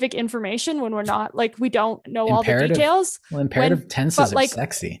scientific information when we're not we don't know all the details. Well, imperative tenses are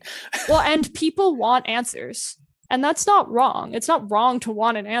sexy. Well, and people want answers, and that's not wrong. It's not wrong to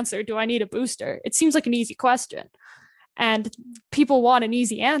want an answer. Do I need a booster? It seems like an easy question, and people want an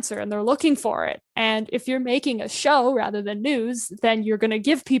easy answer, and they're looking for it. And if you're making a show rather than news, then you're going to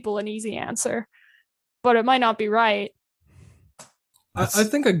give people an easy answer, but it might not be right. I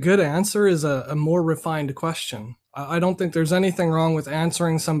think a good answer is a more refined question. I don't think there's anything wrong with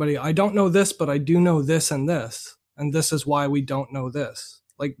answering somebody, I don't know this, but I do know this, and this is why we don't know this.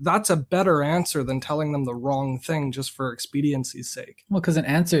 Like, that's a better answer than telling them the wrong thing just for expediency's sake. Well, because an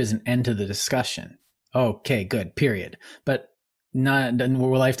answer is an end to the discussion. Okay, good, period. But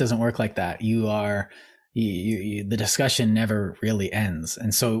life doesn't work like that. The discussion never really ends.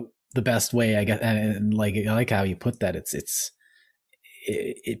 And so the best way, I guess, and I like how you put that,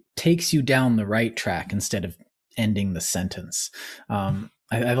 it takes you down the right track instead of ending the sentence.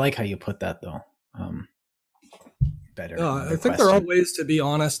 I like how you put that, though. Better. I think there are ways to be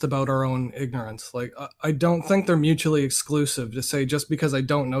honest about our own ignorance. Like, I don't think they're mutually exclusive to say just because I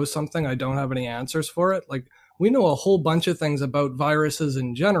don't know something, I don't have any answers for it. Like, we know a whole bunch of things about viruses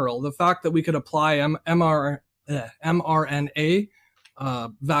in general. The fact that we could apply mRNA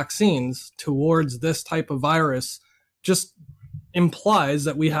vaccines towards this type of virus just implies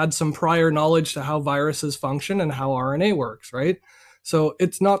that we had some prior knowledge to how viruses function and how RNA works, right? So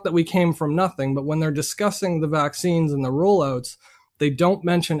it's not that we came from nothing, but when they're discussing the vaccines and the rollouts, they don't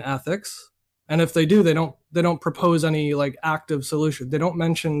mention ethics. And if they do, they don't propose any active solution. They don't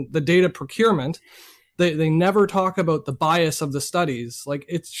mention the data procurement. They never talk about the bias of the studies. Like,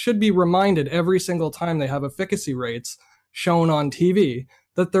 it should be reminded every single time they have efficacy rates shown on TV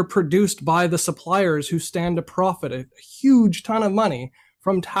that they're produced by the suppliers who stand to profit a huge ton of money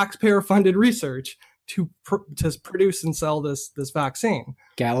from taxpayer-funded research to produce and sell this vaccine.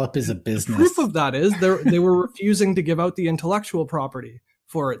 Gallup is a business. The proof of that is they were refusing to give out the intellectual property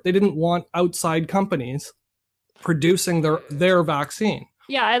for it. They didn't want outside companies producing their vaccine.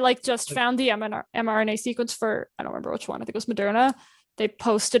 Yeah, I just found the mRNA sequence for, I don't remember which one, I think it was Moderna. They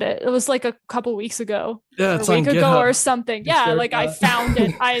posted it. It was a couple weeks ago. Yeah, it's a week on ago GitHub. Or something. Yeah, I found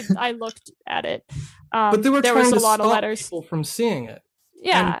it. I looked at it. But they were there trying was a to lot stop of letters. people from seeing it.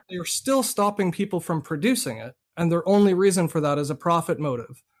 Yeah. And they're still stopping people from producing it. And their only reason for that is a profit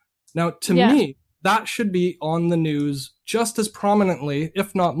motive. Now, to me, that should be on the news just as prominently,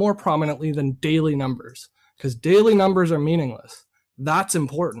 if not more prominently, than daily numbers. Because daily numbers are meaningless. That's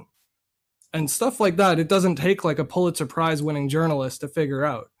important. And stuff like that, it doesn't take a Pulitzer Prize winning journalist to figure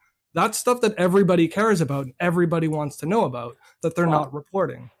out. That's stuff that everybody cares about and everybody wants to know about that they're not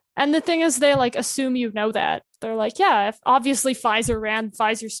reporting. And the thing is, they assume you know that. They're like, yeah, if obviously Pfizer ran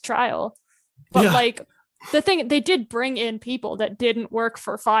Pfizer's trial. But the thing, they did bring in people that didn't work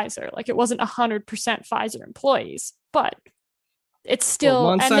for Pfizer. It wasn't 100% Pfizer employees, but it's still,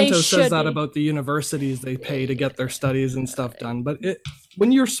 Monsanto says that about the universities they pay to get their studies and stuff done. But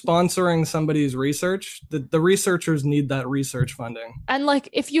when you're sponsoring somebody's research, the researchers need that research funding. And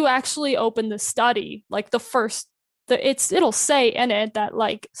if you actually open the study, it'll say in it that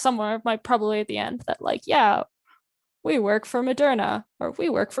somewhere, probably at the end, that yeah, we work for Moderna or we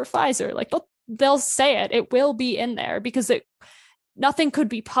work for Pfizer. They'll say it. It will be in there because nothing could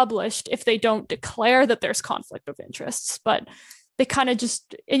be published if they don't declare that there's conflict of interests. But they kind of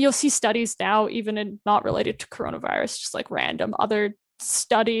and you'll see studies now, even in not related to coronavirus, just random other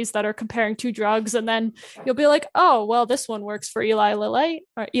studies that are comparing two drugs, and then you'll be like, oh, well, this one works for Eli Lilly,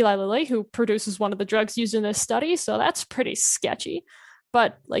 who produces one of the drugs used in this study, so that's pretty sketchy.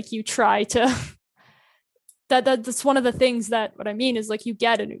 But you try to that's one of the things that what I mean is you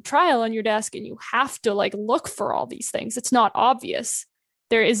get a new trial on your desk and you have to look for all these things. It's not obvious.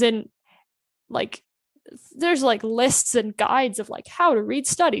 There isn't there's lists and guides of how to read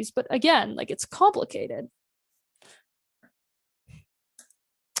studies, but again, it's complicated.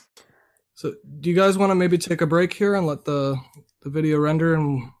 So do you guys want to maybe take a break here and let the video render,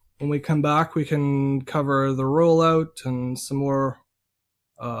 and when we come back we can cover the rollout and some more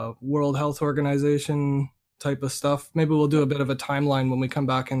World Health Organization type of stuff? Maybe we'll do a bit of a timeline when we come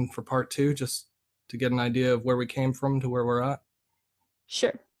back in for part 2, just to get an idea of where we came from to where we're at.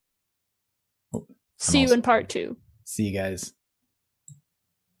 Sure. See you in part 2. See you guys.